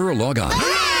older to order or log on.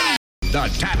 The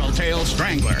Tattletale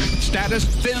Strangler. Status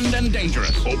thinned and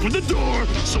dangerous. Open the door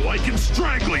so I can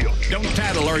strangle you. Don't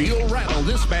tattle or you'll rattle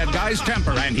this bad guy's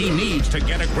temper, and he needs to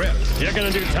get a grip. You're gonna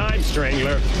do time,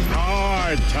 Strangler.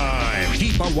 Hard time.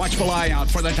 Keep a watchful eye out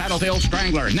for the Tattletale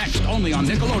Strangler, next only on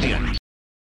Nickelodeon.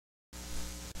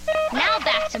 Now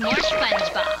back to more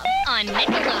SpongeBob on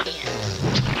Nickelodeon.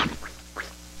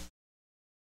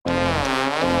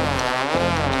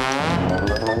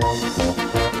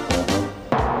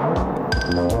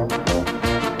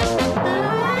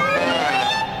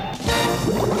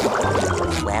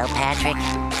 Well, Patrick,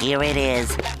 here it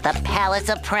is. The Palace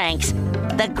of Pranks.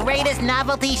 The greatest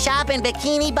novelty shop in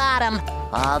Bikini Bottom.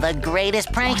 All the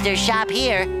greatest pranksters shop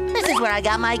here. This is where I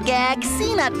got my gag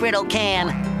Peanut Brittle can.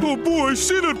 Oh boy,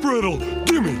 Peanut Brittle!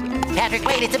 Gimme! Patrick,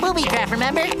 wait, it's a booby trap,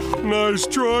 remember? Nice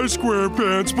try,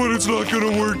 SquarePants, but it's not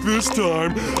gonna work this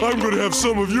time. I'm gonna have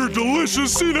some of your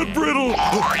delicious Peanut Brittle!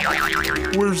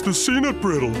 Where's the Peanut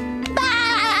Brittle?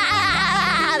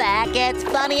 Ah, that gets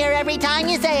funnier every time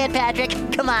you say it, Patrick.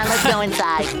 Come on, let's go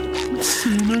inside.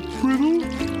 Peanut Brittle?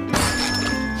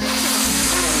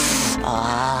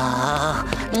 Oh,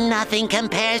 nothing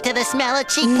compares to the smell of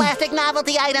cheap plastic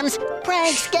novelty items,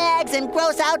 pranks, gags, and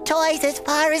gross-out toys as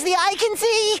far as the eye can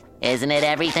see. Isn't it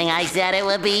everything I said it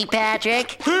would be,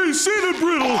 Patrick? Hey, Peanut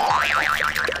Brittle!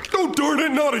 Oh, darn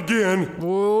it, not again!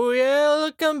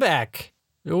 Welcome back.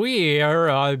 We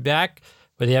are back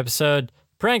with the episode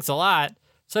Pranks a Lot.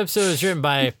 This episode is written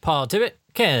by Paul Tibbitt,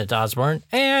 Kenneth Osborne,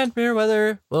 and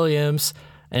Meriwether Williams,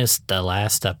 and it's the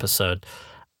last episode.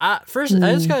 First,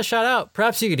 I just got to shout out.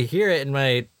 Perhaps you could hear it in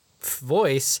my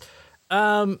voice.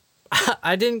 I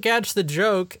didn't catch the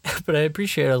joke, but I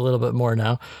appreciate it a little bit more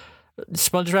now.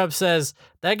 SpongeBob says,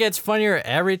 that gets funnier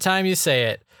every time you say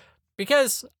it.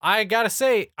 Because I gotta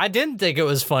say, I didn't think it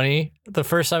was funny the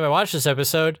first time I watched this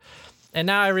episode. And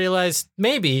now I realize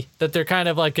maybe that they're kind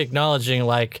of like acknowledging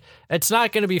like, it's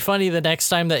not going to be funny the next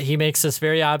time that he makes this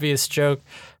very obvious joke.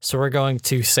 So we're going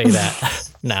to say that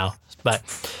now. But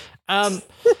I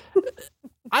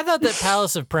thought that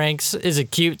Palace of Pranks is a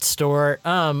cute store.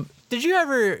 Did you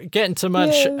ever get into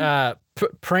much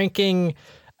pranking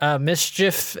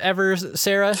mischief ever,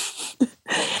 Sarah?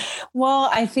 Well,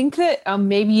 I think that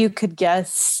maybe you could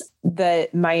guess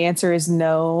that my answer is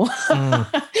no.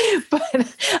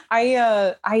 But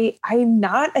I'm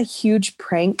not a huge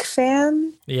prank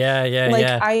fan.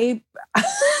 Yeah.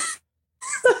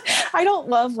 I don't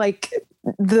love like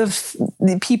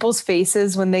the people's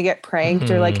faces when they get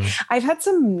pranked, or like I've had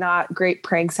some not great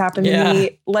pranks happen to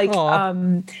me. Like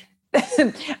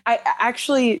I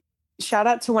actually, shout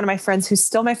out to one of my friends who's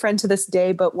still my friend to this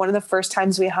day, but one of the first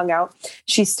times we hung out,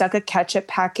 she stuck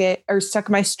stuck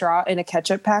my straw in a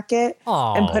ketchup packet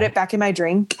and put it back in my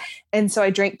drink. And so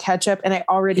I drank ketchup, and I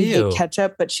already hate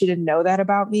ketchup, but she didn't know that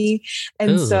about me.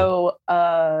 And so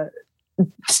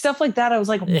stuff like that, I was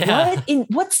like,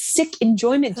 what sick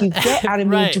enjoyment do you get out of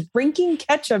me drinking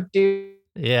ketchup, dude?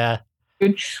 Yeah.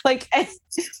 Like,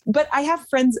 but I have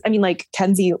friends, I mean, like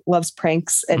Kenzie loves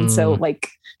pranks, and so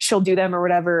like she'll do them or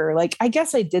whatever. Like, I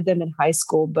guess I did them in high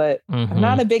school, but I'm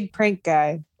not a big prank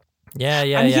guy.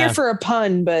 I'm here for a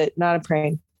pun, but not a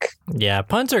prank. Yeah,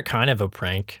 puns are kind of a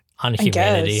prank on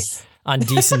humanity, on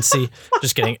decency.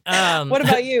 Just kidding. What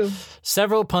about you?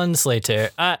 Several puns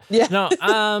later. No,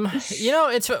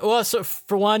 it's, well, so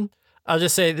for one, I'll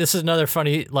just say this is another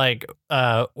funny way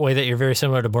that you're very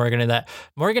similar to Morgan, in that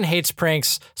Morgan hates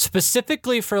pranks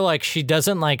specifically for like, she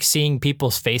doesn't like seeing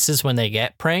people's faces when they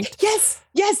get pranked. Yes.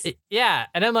 Yeah.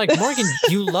 And I'm like, Morgan,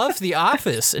 you love The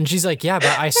Office. And she's like, yeah,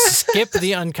 but I skip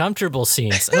the uncomfortable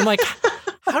scenes. And I'm like,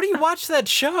 how do you watch that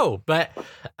show? But,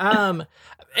 and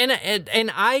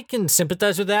I can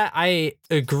sympathize with that. I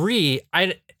agree.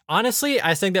 Honestly,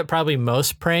 I think that probably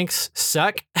most pranks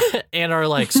suck and are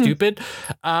like stupid.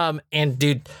 And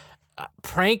dude,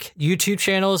 prank YouTube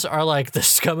channels are like the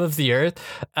scum of the earth.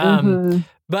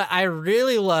 But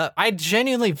I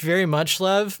genuinely very much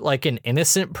love like an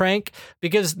innocent prank,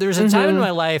 because there's a time in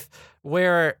my life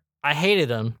where I hated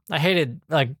them. I hated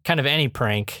like kind of any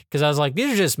prank, because I was like,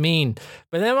 these are just mean.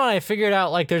 But then when I figured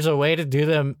out like there's a way to do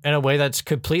them in a way that's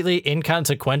completely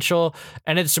inconsequential,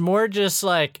 and it's more just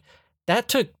like, that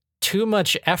took too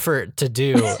much effort to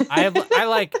do. I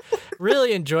like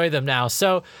really enjoy them now.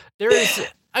 So there is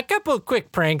a couple of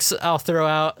quick pranks I'll throw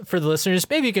out for the listeners.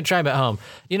 Maybe you can try them at home.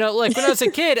 You know, like when I was a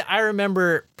kid, I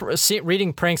remember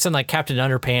reading pranks on like Captain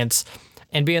Underpants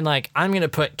and being like, I'm going to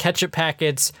put ketchup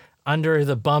packets under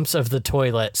the bumps of the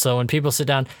toilet, so when people sit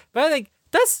down. But I think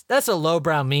that's a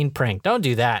lowbrow mean prank. Don't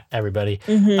do that, everybody.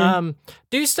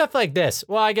 Do stuff like this.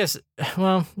 Well, I guess,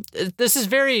 this is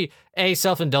very A,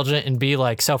 self-indulgent, and B,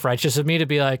 like self-righteous of me to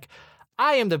be like,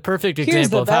 I am the perfect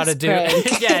example of how to do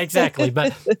it. Yeah, exactly.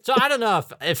 But so I don't know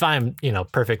if I'm,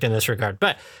 perfect in this regard,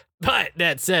 but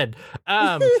that said,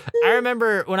 I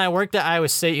remember when I worked at Iowa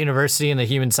State University in the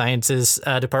human sciences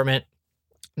department,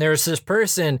 there was this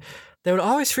person that would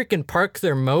always freaking park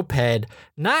their moped,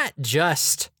 not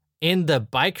just in the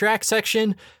bike rack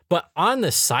section, but on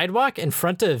the sidewalk in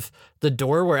front of the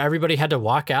door where everybody had to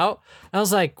walk out. I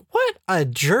was like, what a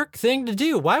jerk thing to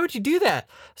do. Why would you do that?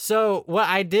 So what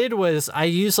I did was I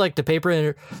used like the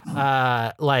paper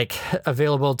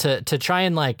available to try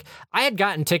and I had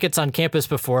gotten tickets on campus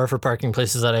before for parking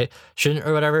places that I shouldn't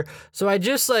or whatever. So I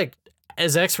just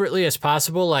as expertly as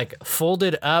possible,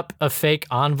 folded up a fake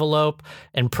envelope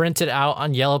and printed out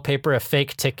on yellow paper a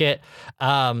fake ticket.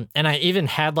 And I even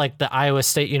had the Iowa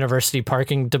State University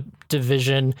parking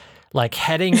division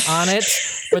heading on it,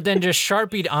 but then just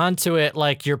Sharpied onto it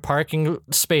your parking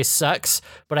space sucks.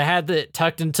 But I had it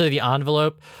tucked into the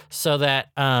envelope so that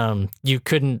you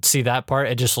couldn't see that part.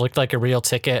 It just looked like a real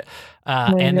ticket.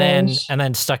 And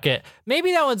then stuck it.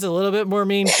 Maybe that one's a little bit more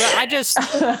mean, but he just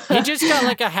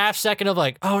got a half second of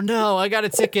oh no, I got a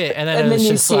ticket, and then you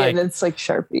just see it and it's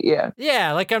Sharpie,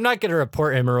 yeah, I'm not gonna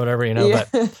report him or whatever, Yeah.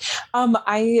 But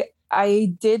I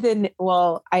had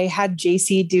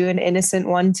JC do an innocent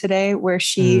one today where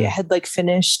she had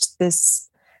finished this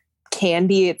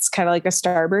candy. It's kind of like a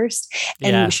Starburst,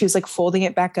 and she was folding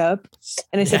it back up,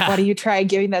 and I said, why don't you try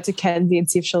giving that to Kenzie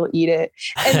and see if she'll eat it?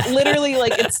 And literally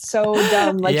it's so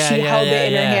dumb. She held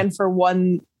it in her hand for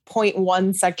 1.5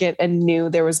 0.1 second and knew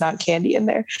there was not candy in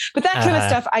there. But that kind of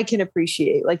stuff I can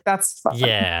appreciate. Like, that's fun.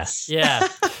 Yeah.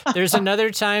 There's another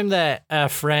time that a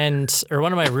friend or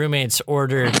one of my roommates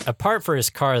ordered a part for his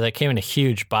car that came in a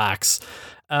huge box.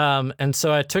 And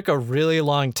so I took a really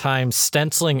long time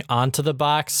stenciling onto the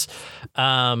box.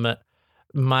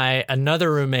 My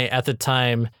another roommate at the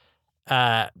time,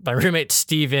 my roommate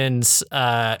Steven's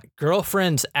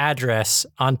girlfriend's address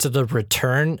onto the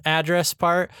return address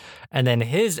part, and then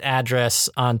his address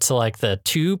onto like the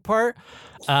to part.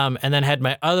 And then had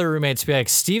my other roommates be like,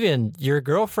 Steven, your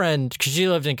girlfriend, because she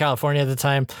lived in California at the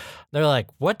time, they're like,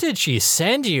 what did she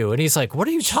send you? And he's like, what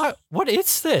are you talking? What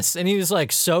is this? And he was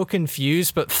like so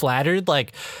confused but flattered,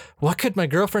 like, what could my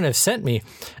girlfriend have sent me?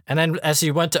 And then as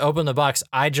he went to open the box,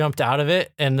 I jumped out of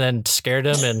it and then scared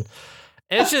him, and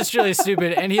it's just really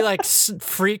stupid. And he like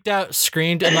freaked out,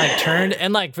 screamed, and like turned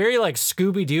and like very like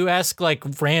Scooby-Doo-esque, like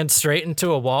ran straight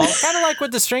into a wall, kind of like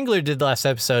what the Strangler did last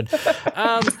episode.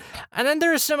 And then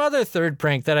there's some other third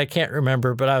prank that I can't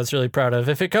remember, but I was really proud of.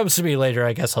 If it comes to me later,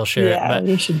 I guess I'll share it. But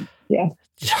you should. Yeah.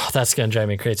 Oh, that's going to drive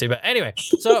me crazy. But anyway,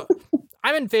 so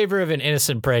I'm in favor of an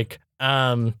innocent prank.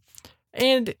 And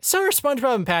so are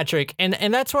SpongeBob and Patrick.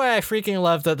 And that's why I freaking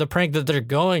love that the prank that they're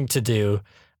going to do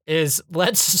is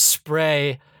let's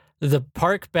spray the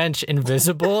park bench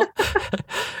invisible.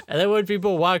 And then when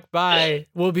people walk by,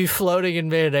 we'll be floating in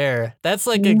midair. That's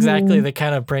like exactly the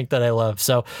kind of prank that I love.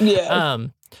 So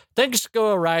things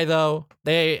go awry though.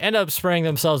 They end up spraying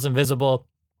themselves invisible.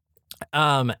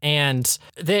 And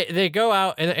they go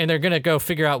out and they're going to go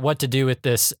figure out what to do with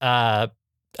this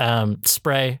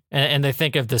spray. And they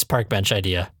think of this park bench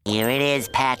idea. Here it is,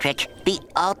 Patrick. The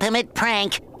ultimate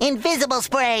prank. Invisible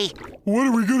spray. What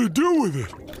are we going to do with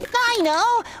it? I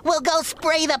know. We'll go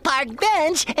spray the park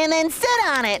bench and then sit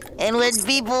on it. And when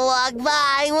people walk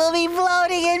by, we'll be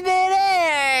floating in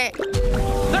midair.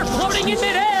 They're floating in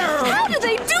midair! How do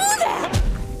they do that?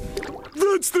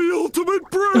 That's the ultimate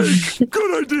prank.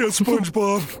 Good idea,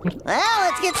 SpongeBob. Well,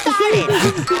 let's get started.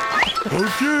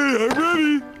 Okay, I'm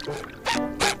ready.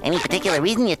 Any particular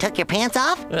reason you took your pants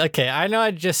off? Okay, I know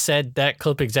I just said that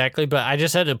clip exactly, but I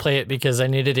just had to play it because I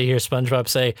needed to hear SpongeBob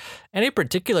say, any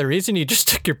particular reason you just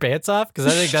took your pants off? Because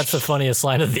I think that's the funniest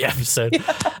line of the episode.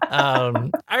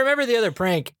 I remember the other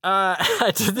prank.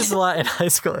 I did this a lot in high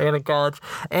school and in college.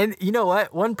 And you know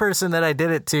what? One person that I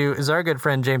did it to is our good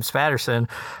friend James Patterson.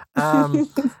 And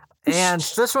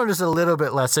this one is a little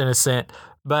bit less innocent,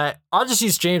 but I'll just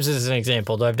use James as an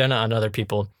example, though I've done it on other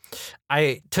people.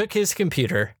 I took his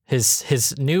computer,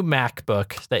 his new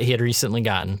MacBook that he had recently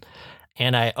gotten,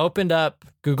 and I opened up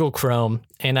Google Chrome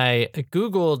and I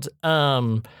Googled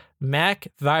Mac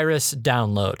virus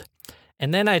download.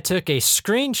 And then I took a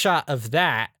screenshot of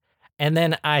that, and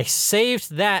then I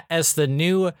saved that as the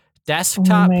new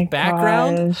desktop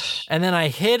background. Gosh. And then I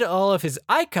hid all of his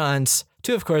icons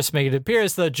to, of course, make it appear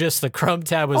as though just the Chrome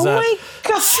tab was up. Oh my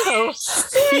gosh. So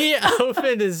he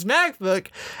opened his MacBook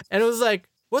and was like,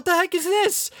 what the heck is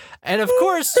this? And of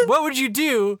course, what would you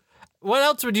do? What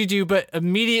else would you do but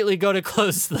immediately go to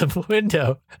close the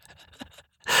window?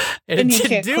 And it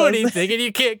didn't do anything, and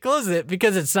you can't close it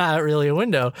because it's not really a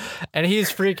window. And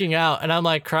he's freaking out, and I'm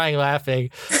like crying, laughing.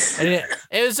 And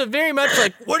it was a very much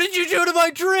like, what did you do to my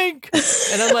drink?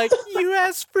 And I'm like, you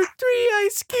asked for 3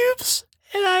 ice cubes,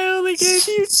 and I only gave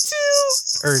you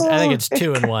 2. Or I think it's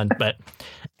 2 and 1, but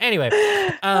anyway.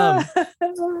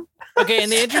 Okay, in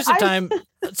the interest of time,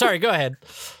 sorry, go ahead.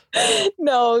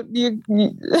 No, you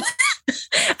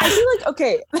I feel like,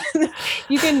 okay,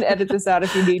 you can edit this out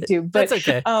if you need to, but that's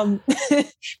okay.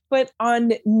 But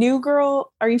on New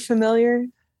Girl, are you familiar?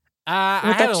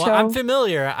 I haven't. I'm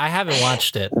familiar. I haven't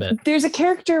watched it. But there's a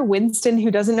character, Winston, who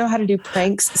doesn't know how to do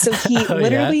pranks. So he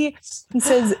he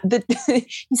says that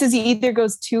he says he either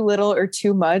goes too little or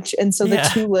too much, and so the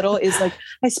too little is like,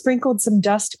 I sprinkled some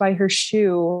dust by her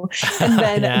shoe, and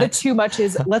then the too much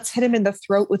is, let's hit him in the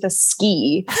throat with a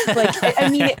ski. Like, I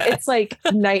mean, it's like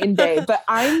night and day. But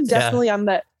I'm definitely on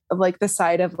the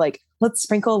side of like, let's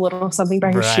sprinkle a little something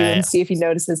by her shoe and see if he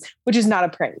notices, which is not a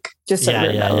prank. Just so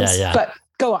everyone knows. But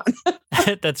go on.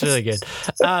 That's really good.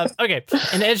 Okay.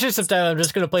 In the interest of time, I'm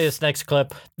just going to play this next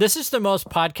clip. This is the most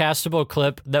podcastable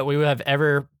clip that we have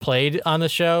ever played on the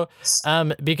show,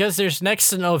 because there's next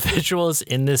to no visuals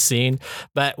in this scene.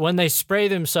 But when they spray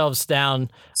themselves down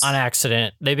on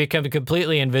accident, they become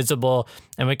completely invisible.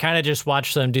 And we kind of just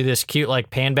watch them do this cute,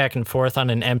 like, pan back and forth on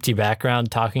an empty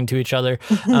background, talking to each other.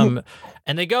 And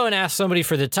they go and ask somebody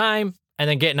for the time and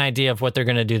then get an idea of what they're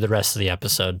going to do the rest of the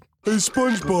episode. Hey,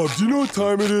 SpongeBob, do you know what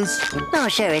time it is? Oh,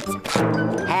 sure, it's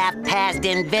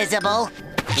invisible.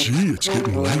 Gee, it's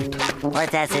getting late.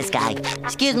 Let's ask this guy.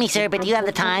 Excuse me, sir, but do you have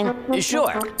the time?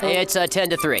 Sure. It's 10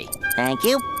 to 3. Thank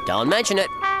you. Don't mention it.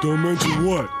 Don't mention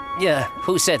what? Yeah,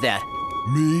 who said that?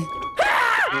 Me?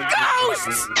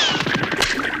 Ghosts!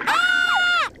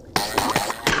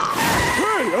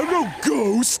 Hey, I'm no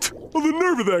ghost! Oh, the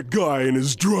nerve of that guy and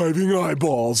his driving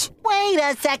eyeballs. Wait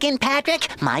a second,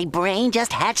 Patrick. My brain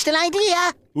just hatched an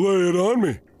idea. Lay it on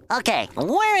me. Okay,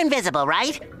 we're invisible,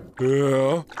 right?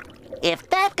 Yeah. If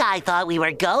that guy thought we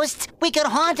were ghosts, we could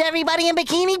haunt everybody in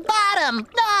Bikini Bottom.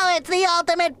 No, it's the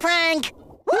ultimate prank.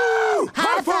 Woo!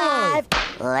 High five!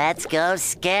 Let's go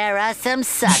scare us some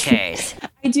suckers.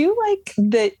 I do like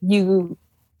that you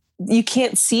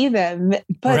can't see them,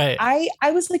 but Right. I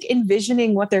was like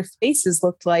envisioning what their faces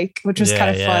looked like, which was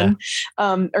kind of fun.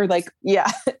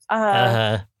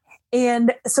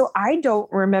 And so I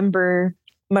don't remember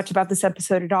much about this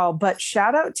episode at all, but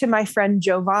shout out to my friend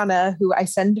Giovanna, who I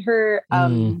send her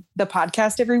the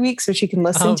podcast every week so she can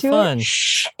listen to it.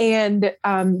 And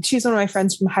she's one of my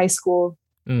friends from high school.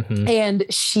 Mm-hmm. And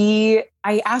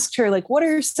I asked her, like, what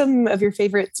are some of your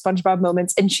favorite SpongeBob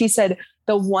moments? And she said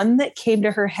the one that came to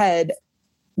her head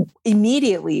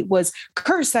immediately was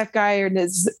curse that guy and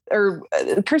his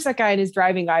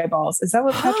driving eyeballs. Is that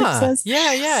what Patrick says?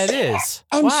 Yeah, it is.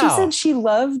 And she said she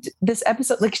loved this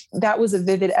episode. Like, that was a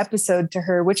vivid episode to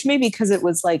her, which maybe because it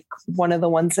was like one of the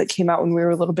ones that came out when we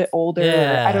were a little bit older.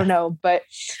 Yeah. I don't know. But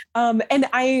and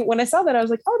when I saw that, I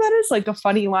was like, oh, that is like a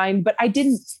funny line, but I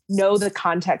didn't know the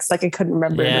context. Like, I couldn't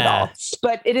remember it at all.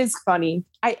 But it is funny.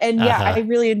 I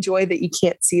really enjoy that you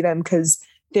can't see them, because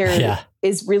there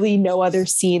is really no other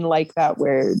scene like that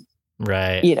where,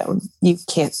 you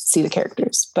can't see the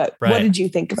characters. But what did you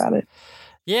think about it?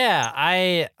 Yeah,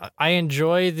 I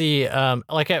enjoy the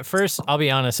like, at first, I'll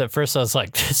be honest, at first I was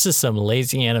like, this is some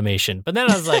lazy animation. But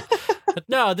then I was like,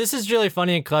 no, this is really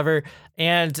funny and clever.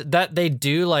 And that they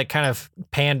do like kind of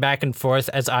pan back and forth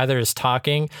as either is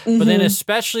talking. Mm-hmm. But then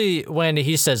especially when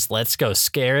he says, let's go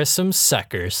scare some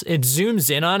suckers, it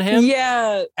zooms in on him.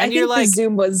 Yeah. And you're like, the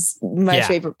zoom was my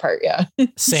favorite part. Yeah.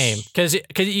 Same. Because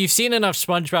you've seen enough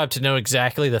SpongeBob to know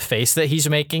exactly the face that he's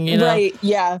making, you know? Right.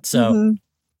 Yeah. So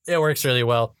it works really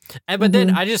well. But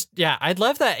then I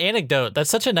love that anecdote. That's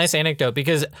such a nice anecdote,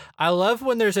 because I love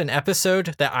when there's an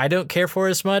episode that I don't care for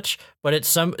as much, but it's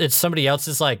somebody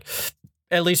else's, like,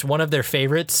 at least one of their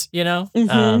favorites, you know?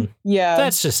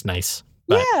 That's just nice.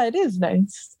 But, yeah, it is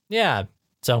nice. Yeah.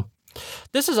 So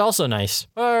this is also nice,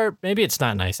 or maybe it's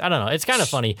not nice. I don't know. It's kind of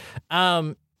funny.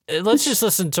 Let's just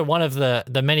listen to one of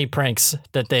the many pranks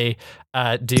that they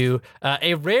do.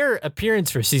 A rare appearance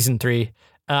for season 3.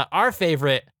 Our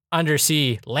favorite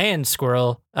undersea land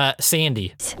squirrel,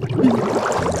 Sandy.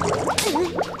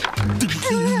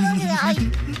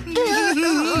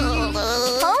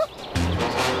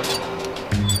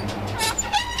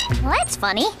 Well, that's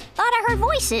funny. Thought I heard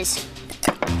voices.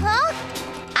 Huh?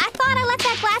 I thought I left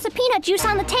that glass of peanut juice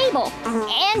on the table.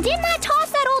 And didn't I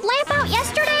toss that old lamp out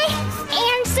yesterday?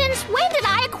 And since when did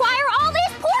I acquire all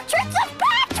these portraits of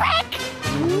Patrick?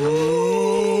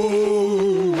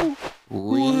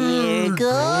 We're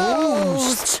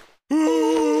ghosts. I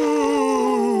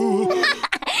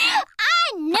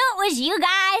knew it was you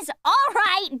guys. All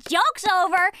right, joke's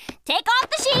over. Take off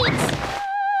the sheets.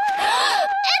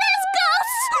 It is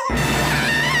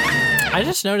ghosts. I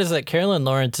just noticed that Carolyn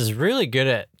Lawrence is really good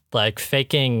at, like,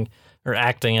 faking or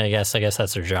acting. I guess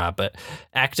that's her job, but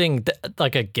acting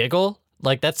like a giggle.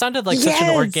 Like, that sounded like such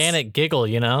an organic giggle,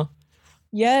 you know?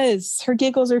 Yes, her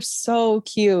giggles are so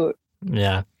cute.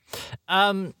 Yeah.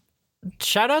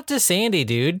 Shout out to Sandy,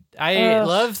 dude. I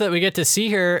love that we get to see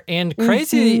her, and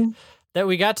crazy that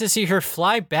we got to see her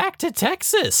fly back to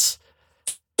Texas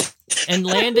and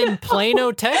land in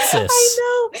Plano, Texas.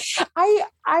 I know.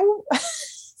 I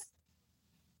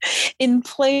in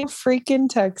Plano, freaking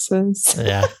Texas.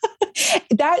 Yeah.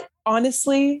 That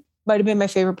honestly might have been my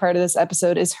favorite part of this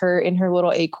episode, is her in her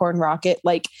little acorn rocket,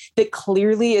 like, that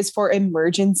clearly is for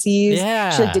emergencies. Yeah.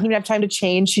 She didn't even have time to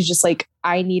change. She's just like,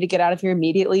 I need to get out of here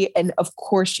immediately. And of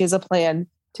course she has a plan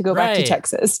to go back to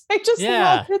Texas. I just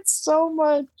love it so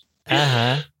much.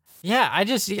 Yeah.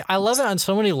 I love it on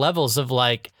so many levels of,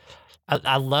 like,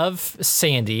 I love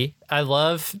Sandy. I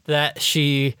love that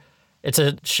it's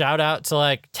a shout out to,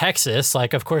 like, Texas.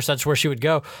 Like, of course that's where she would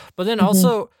go. But then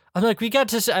also, I'm like,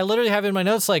 I literally have in my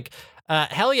notes, like,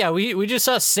 hell yeah, we just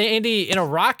saw Sandy in a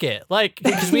rocket. Like,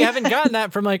 because we haven't gotten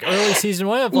that from, like, early season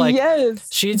 1 of, like,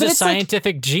 she's a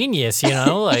scientific genius, you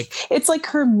know? Like, it's like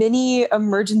her mini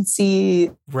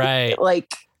emergency,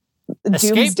 like,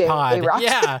 escape doomsday pod.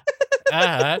 rocket.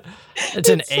 Yeah. It's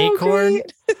an acorn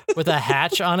with a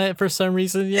hatch on it for some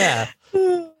reason. Yeah.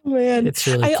 Man, It's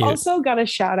really I cute. also got to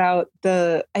shout out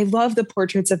I love the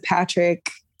portraits of Patrick.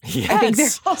 Yes. I think they're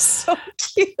all so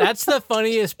cute. That's the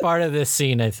funniest part of this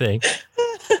scene, I think.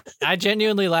 I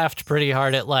genuinely laughed pretty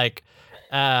hard at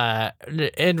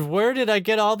and where did I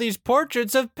get all these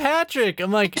portraits of Patrick?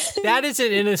 I'm like, that is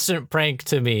an innocent prank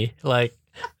to me. Like,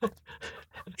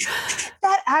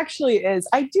 That actually is.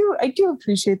 I do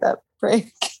appreciate that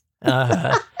prank.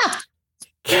 gosh.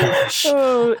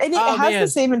 Oh, and it has man. the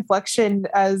same inflection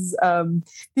as the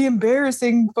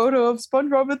embarrassing photo of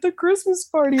SpongeBob at the Christmas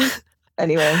party.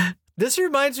 Anyway. This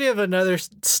reminds me of another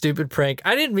stupid prank.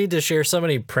 I didn't mean to share so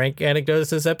many prank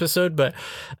anecdotes this episode, but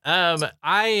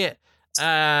I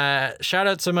shout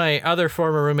out to my other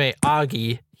former roommate,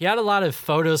 Augie. He had a lot of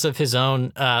photos of his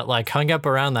own hung up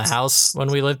around the house when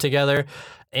we lived together.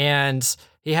 And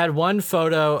he had one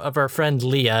photo of our friend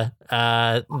Leah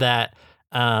that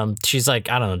she's like,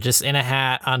 I don't know, just in a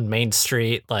hat on Main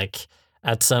Street, like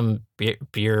at some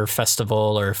beer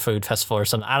festival or food festival or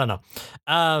something. I don't know.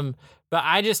 But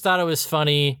I just thought it was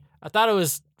funny. I thought it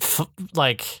was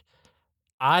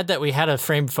odd that we had a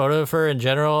framed photo of her in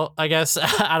general, I guess.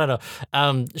 I don't know.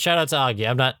 Shout out to Augie.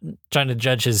 I'm not trying to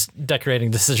judge his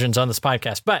decorating decisions on this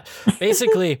podcast, but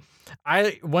basically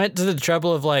I went to the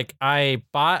trouble of I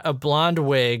bought a blonde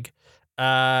wig,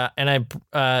 and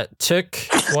I took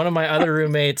one of my other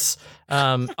roommates.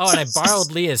 And I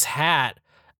borrowed Leah's hat.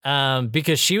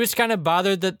 Because she was kind of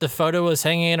bothered that the photo was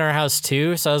hanging in our house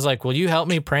too. So I was like, will you help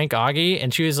me prank Augie?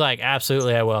 And she was like,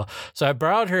 absolutely, I will. So I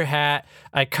borrowed her hat.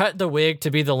 I cut the wig to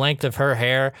be the length of her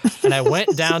hair. And I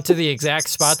went down to the exact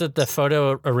spot that the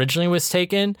photo originally was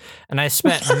taken. And I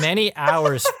spent many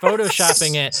hours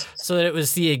photoshopping it so that it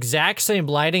was the exact same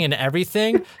lighting and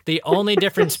everything. The only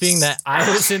difference being that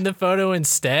I was in the photo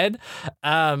instead.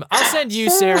 I'll send you,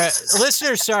 Sarah.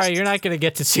 Listeners, sorry, you're not going to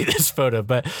get to see this photo,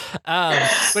 but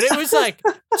it was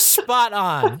spot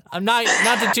on. I'm not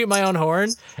to toot my own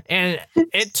horn, and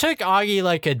it took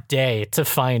Augie a day to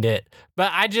find it.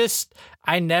 But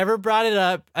I never brought it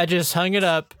up. I just hung it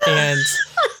up, and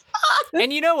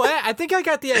you know what? I think I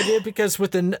got the idea because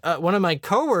with one of my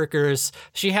coworkers,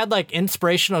 she had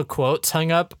inspirational quotes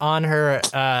hung up on her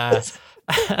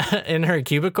in her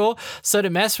cubicle. So to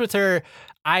mess with her,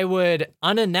 I would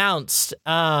unannounced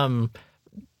find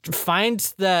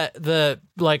the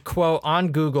quote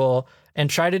on Google and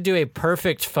try to do a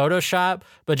perfect Photoshop,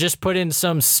 but just put in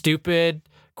some stupid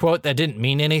quote that didn't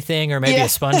mean anything, or maybe a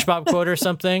SpongeBob quote or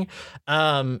something,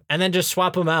 and then just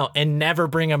swap them out and never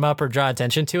bring them up or draw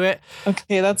attention to it.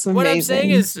 Okay, that's amazing. What I'm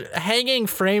saying is hanging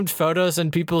framed photos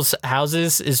in people's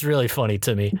houses is really funny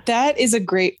to me. That is a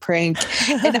great prank.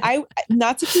 And I,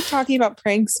 not to keep talking about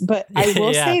pranks, but I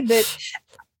will say that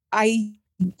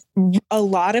a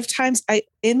lot of times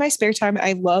in my spare time,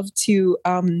 I love to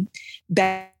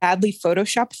badly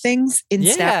Photoshop things in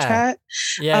Snapchat.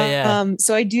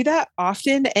 So I do that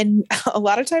often. And a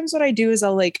lot of times what I do is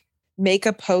I'll make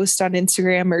a post on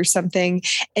Instagram or something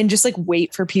and just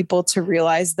wait for people to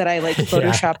realize that I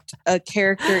Photoshopped a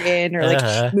character in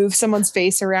or move someone's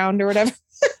face around or whatever.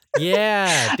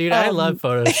 Yeah, dude, I love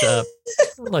Photoshop.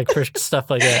 For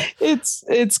stuff like that.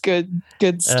 It's good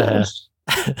stuff.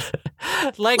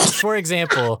 For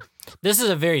example, this is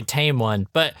a very tame one,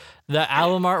 but the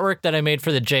album artwork that I made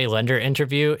for the Jay Lender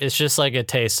interview is just a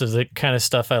taste of the kind of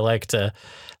stuff I like to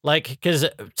because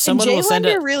someone will send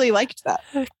it. Really liked that.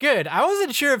 Good. I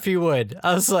wasn't sure if he would.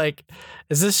 I was like,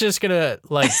 is this just gonna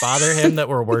bother him that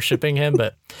we're worshiping him?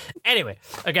 But anyway,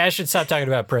 okay, I should stop talking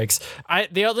about pranks.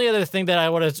 The only other thing that I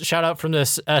want to shout out from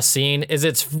this scene is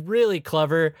it's really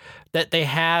clever that they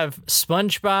have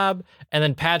SpongeBob and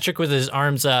then Patrick with his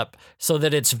arms up so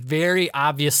that it's very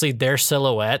obviously their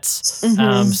silhouettes.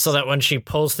 Mm-hmm. So that when she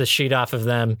pulls the sheet off of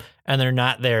them and they're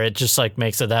not there, it just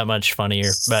makes it that much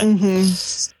funnier. But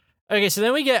okay, so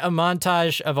then we get a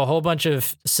montage of a whole bunch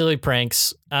of silly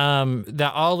pranks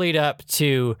that all lead up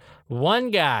to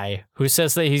one guy who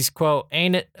says that he's, quote,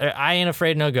 I ain't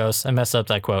afraid no ghosts. I messed up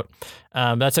that quote.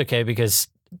 That's okay because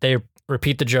they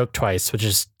repeat the joke twice, which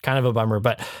is kind of a bummer.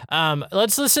 But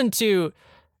let's listen to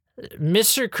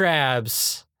Mr.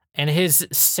 Krabs and his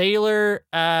sailor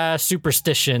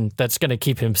superstition that's going to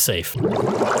keep him safe.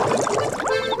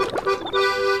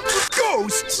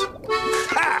 Ghosts?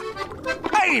 Ha!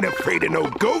 I ain't afraid of no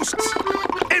ghosts.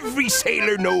 Every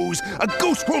sailor knows a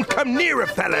ghost won't come near a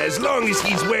fella as long as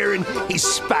he's wearing his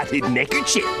spotted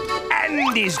neckerchief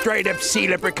and his dried up sea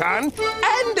leprechaun,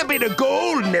 and a bit of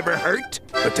gold never hurt.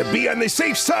 But to be on the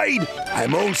safe side,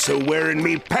 I'm also wearing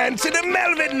me pants in a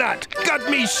velvet knot, got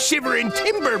me shivering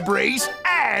timber brace,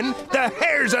 and the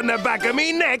hairs on the back of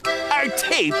me neck are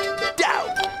taped down.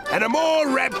 and I'm all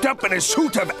wrapped up in a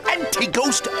suit of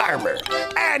anti-ghost armor.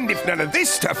 And if none of this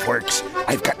stuff works,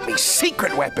 I've got my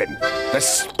secret weapon, the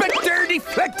Spectre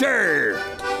Deflector.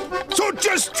 So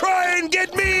just try and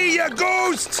get me, you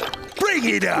ghosts! Bring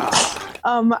it up!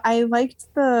 I liked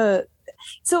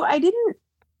so I didn't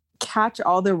catch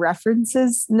all the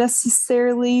references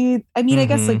necessarily. I mean, I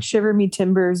guess like Shiver Me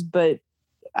Timbers, but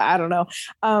I don't know.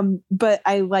 But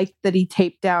I liked that he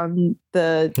taped down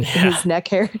his neck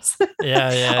hairs.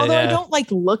 Although I don't like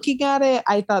looking at it.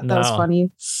 I thought that was funny.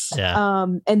 Yeah.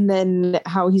 And then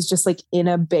how he's just like in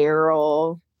a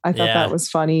barrel. I thought that was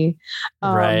funny.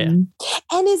 Right.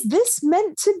 And is this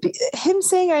meant to be him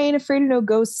saying I ain't afraid of no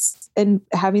ghosts and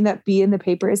having that be in the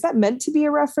paper? Is that meant to be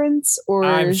a reference? Or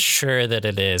I'm sure that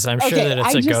it is. I'm sure that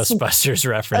it's a Ghostbusters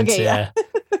reference. Okay, yeah.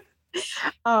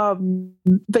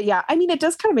 But yeah, I mean, it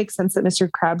does kind of make sense that Mr.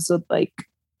 Krabs would like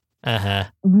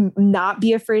not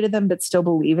be afraid of them, but still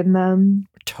believe in them.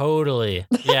 Totally.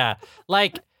 Yeah.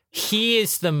 Like he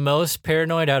is the most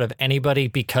paranoid out of anybody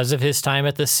because of his time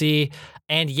at the sea.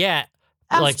 And yet,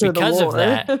 like because of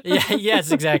that,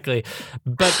 yes, exactly.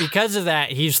 But because of that,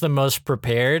 he's the most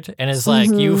prepared and is like,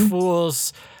 you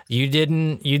fools, you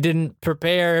didn't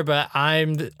prepare, but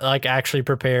I'm like actually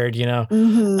prepared, you know?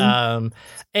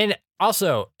 And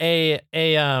also a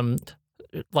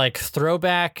like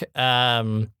throwback,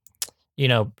 you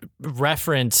know,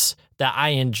 reference that I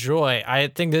enjoy. I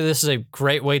think that this is a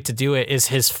great way to do it is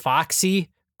his Foxy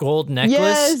gold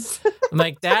necklace. Yes.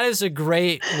 Like that is a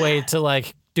great way to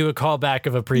like do a callback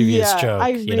of a previous joke.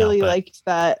 I really liked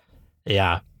that.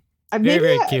 Yeah.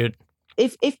 Very cute.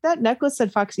 If that necklace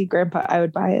said Foxy Grandpa, I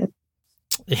would buy it.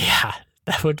 Yeah,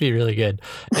 that would be really good.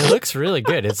 It looks really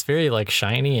good. It's very like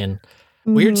shiny and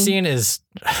weird seeing his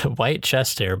white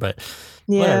chest hair, but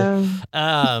whatever.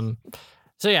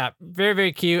 So yeah, very,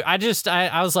 very cute. I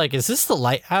was like, is this The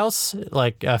Lighthouse?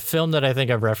 Like a film that I think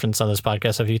I've referenced on this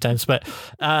podcast a few times, but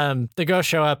the ghosts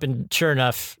show up and sure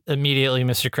enough, immediately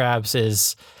Mr. Krabs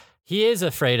is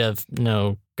afraid of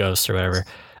no ghosts or whatever.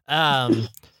 And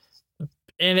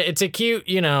it's a cute,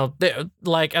 you know,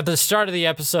 like at the start of the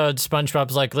episode,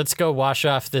 SpongeBob's like, let's go wash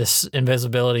off this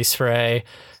invisibility spray.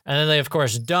 And then they of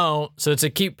course don't. So it's a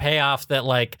cute payoff that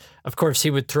like, of course he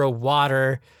would throw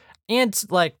water. And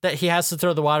like that he has to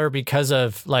throw the water because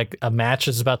of like a match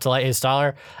is about to light his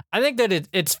dollar. I think that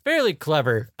it's fairly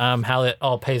clever how it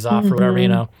all pays off or whatever, you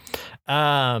know.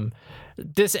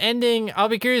 This ending, I'll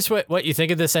be curious what you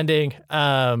think of this ending.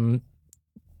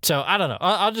 So I don't know.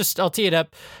 I'll tee it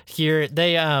up here.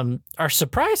 They are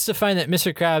surprised to find that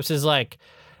Mr. Krabs is like,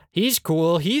 he's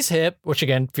cool, he's hip, which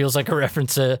again feels like a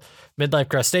reference to Midlife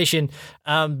Crustacean.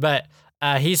 But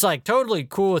he's like totally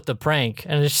cool with the prank.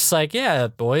 And it's just like, yeah,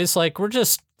 boys, like we're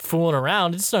just fooling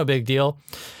around. It's no big deal.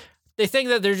 They think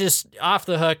that they're just off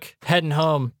the hook heading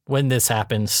home when this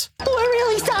happens. We're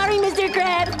really sorry, Mr.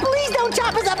 Krabs. Please don't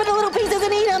chop us up into little pieces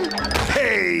and eat them.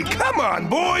 Hey, come on,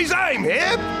 boys, I'm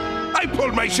hip. I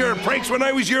pulled my share of pranks when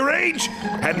I was your age.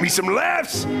 Had me some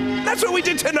laughs. That's what we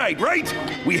did tonight, right?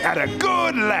 We had a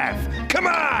good laugh. Come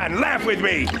on, laugh with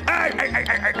me.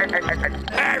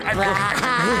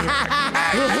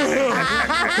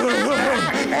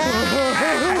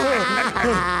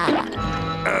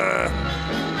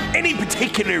 Any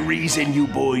particular reason you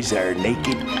boys are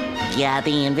naked? Yeah,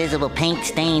 the invisible paint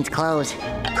stains clothes.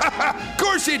 Of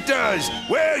course it does.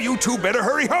 Well, you two better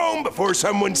hurry home before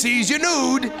someone sees you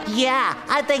nude. Yeah,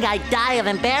 I think I'd die of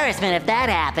embarrassment if that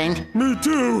happened. Me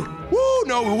too. Woo,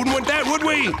 no, we wouldn't want that, would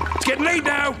we? It's getting late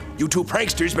now. You two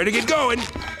pranksters better get going.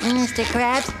 Mr.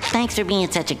 Krabs, thanks for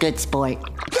being such a good sport.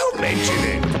 Don't mention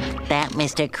it. That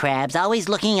Mr. Krabs, always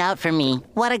looking out for me.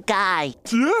 What a guy.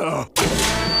 Yeah.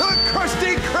 The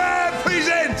Krusty Krab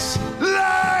presents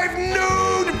Live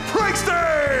Nude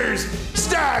Pranksters,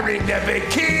 starring the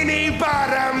Bikini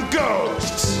Bottom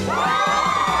Ghosts.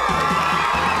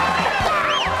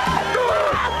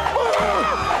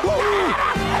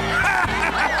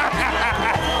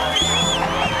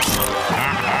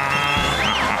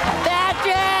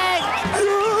 Patrick!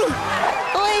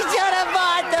 We should have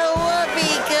bought the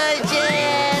whoopee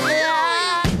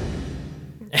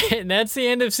cushion. And that's the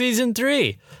end of season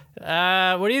 3.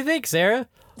 What do you think, Sarah?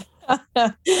 I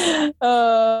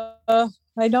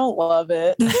don't love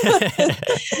it.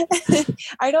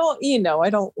 I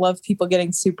don't love people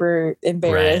getting super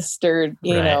embarrassed or,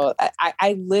 you know,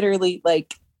 I literally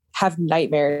like have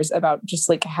nightmares about just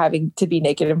like having to be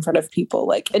naked in front of people.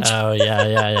 Like,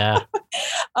 yeah.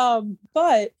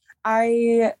 But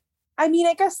I mean,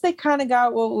 I guess they kind of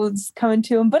got what was coming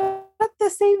to them, but at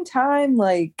the same time,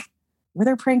 like, were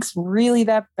their pranks really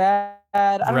that bad?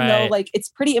 I don't know. Like, it's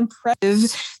pretty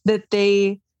impressive that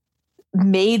they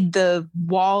made the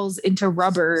walls into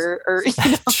rubber or you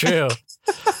know, True.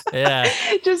 Yeah.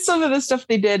 just some of the stuff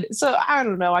they did. So I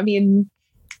don't know. I mean,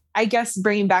 I guess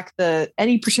bringing back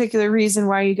any particular reason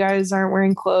why you guys aren't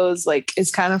wearing clothes, like, is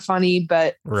kind of funny,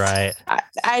 but right.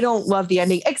 I don't love the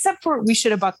ending, except for we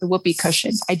should have bought the whoopee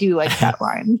cushion. I do like that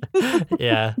line.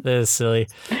 Yeah, that is silly.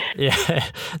 Yeah,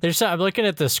 I'm looking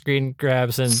at the screen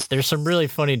grabs, and there's some really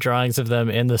funny drawings of them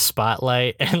in the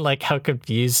spotlight, and like how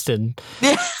confused and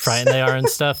frightened they are and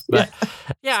stuff. But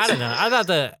yeah, I don't know. I thought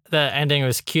the ending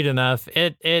was cute enough.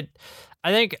 I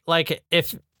think like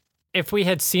if we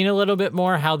had seen a little bit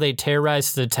more how they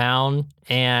terrorized the town,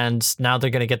 and now they're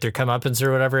going to get their comeuppance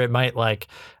or whatever, it might like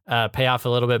pay off a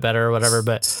little bit better or whatever.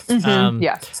 But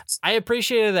yeah, I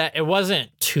appreciated that it wasn't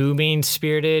too mean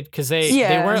spirited, because they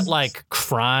weren't like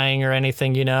crying or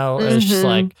anything, you know. It was just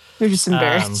like they're just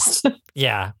embarrassed.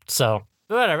 Yeah, so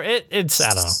whatever. It's I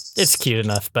don't know. It's cute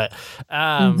enough, but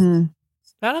I don't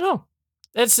know.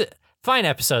 It's a fine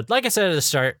episode. Like I said at the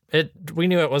start, we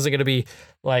knew it wasn't going to be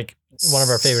like one of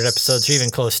our favorite episodes, or even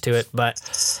close to it. But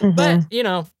you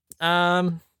know,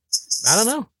 I don't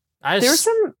know. There's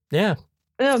some. Yeah.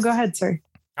 No, go ahead, sir.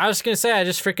 I was gonna say I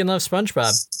just freaking love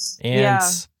SpongeBob,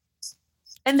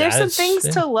 and there's some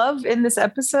things to love in this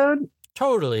episode.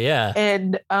 Totally, yeah.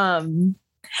 And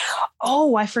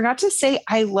I forgot to say,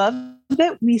 I love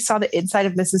that we saw the inside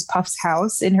of Mrs. Puff's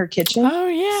house in her kitchen. Oh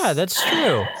yeah, that's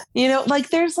true. You know, like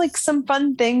there's like some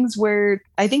fun things where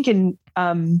I think in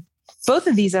both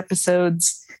of these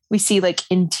episodes we see like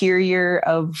interior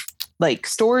of like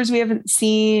stores we haven't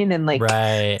seen, and like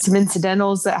some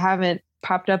incidentals that haven't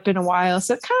popped up in a while.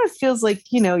 So it kind of feels like,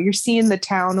 you know, you're seeing the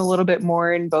town a little bit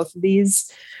more in both of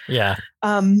these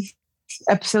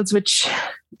episodes, which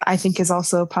I think is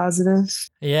also a positive.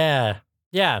 Yeah,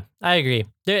 I agree.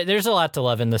 There's a lot to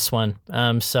love in this one.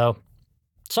 So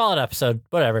solid episode,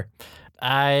 whatever.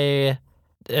 I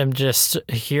am just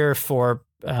here for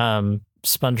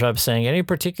SpongeBob saying, any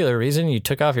particular reason you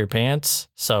took off your pants?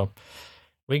 So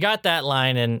we got that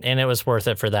line, and it was worth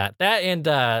it for that. That, and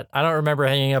I don't remember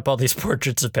hanging up all these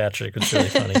portraits of Patrick. It's really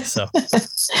funny. So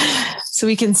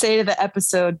we can say to the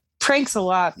episode, pranks a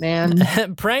lot,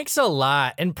 man. Pranks a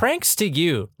lot, and pranks to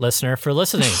you, listener, for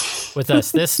listening with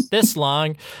us this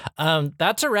long.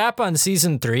 That's a wrap on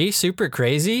season 3. Super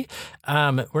crazy.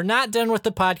 We're not done with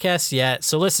the podcast yet,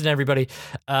 so listen, everybody.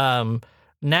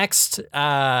 Next,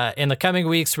 in the coming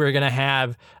weeks, we're going to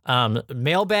have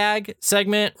mailbag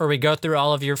segment where we go through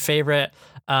all of your favorite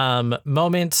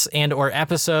moments and or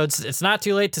episodes. It's not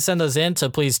too late to send those in, so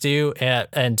please do.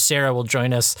 And Sarah will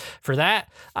join us for that.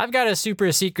 I've got a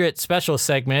super secret special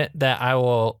segment that I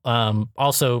will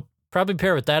also probably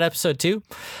pair with that episode too.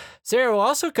 Sarah will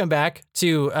also come back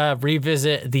to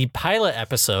revisit the pilot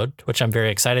episode, which I'm very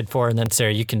excited for. And then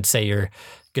Sarah, you can say your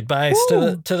goodbyes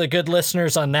to the good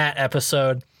listeners on that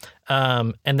episode.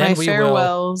 And then my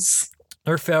farewells.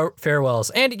 Or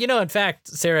farewells. And, you know, in fact,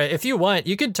 Sarah, if you want,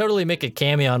 you could totally make a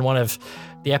cameo on one of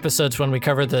the episodes when we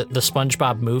cover the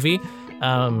SpongeBob movie,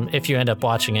 if you end up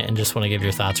watching it and just want to give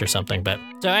your thoughts or something. But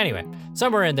so anyway,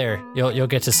 somewhere in there, you'll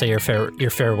get to say your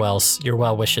farewells, your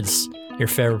well wishes, your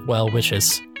farewell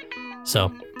wishes.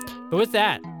 So, but with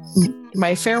that,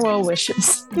 my farewell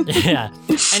wishes. Yeah.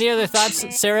 Any other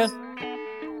thoughts, Sarah?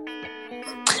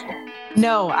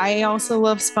 No, I also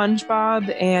love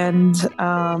SpongeBob, and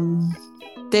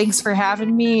thanks for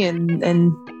having me,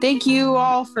 and thank you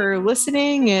all for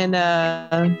listening, and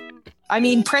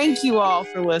prank you all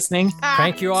for listening.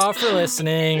 Prank you all for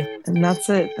listening. And that's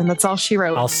it. And that's all she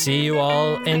wrote. I'll see you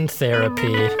all in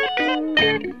therapy.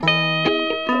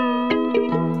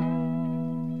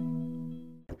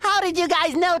 How did you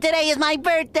guys know today is my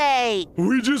birthday?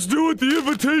 We just do what the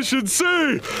invitations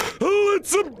say.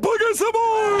 Let's bug us some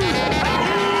more.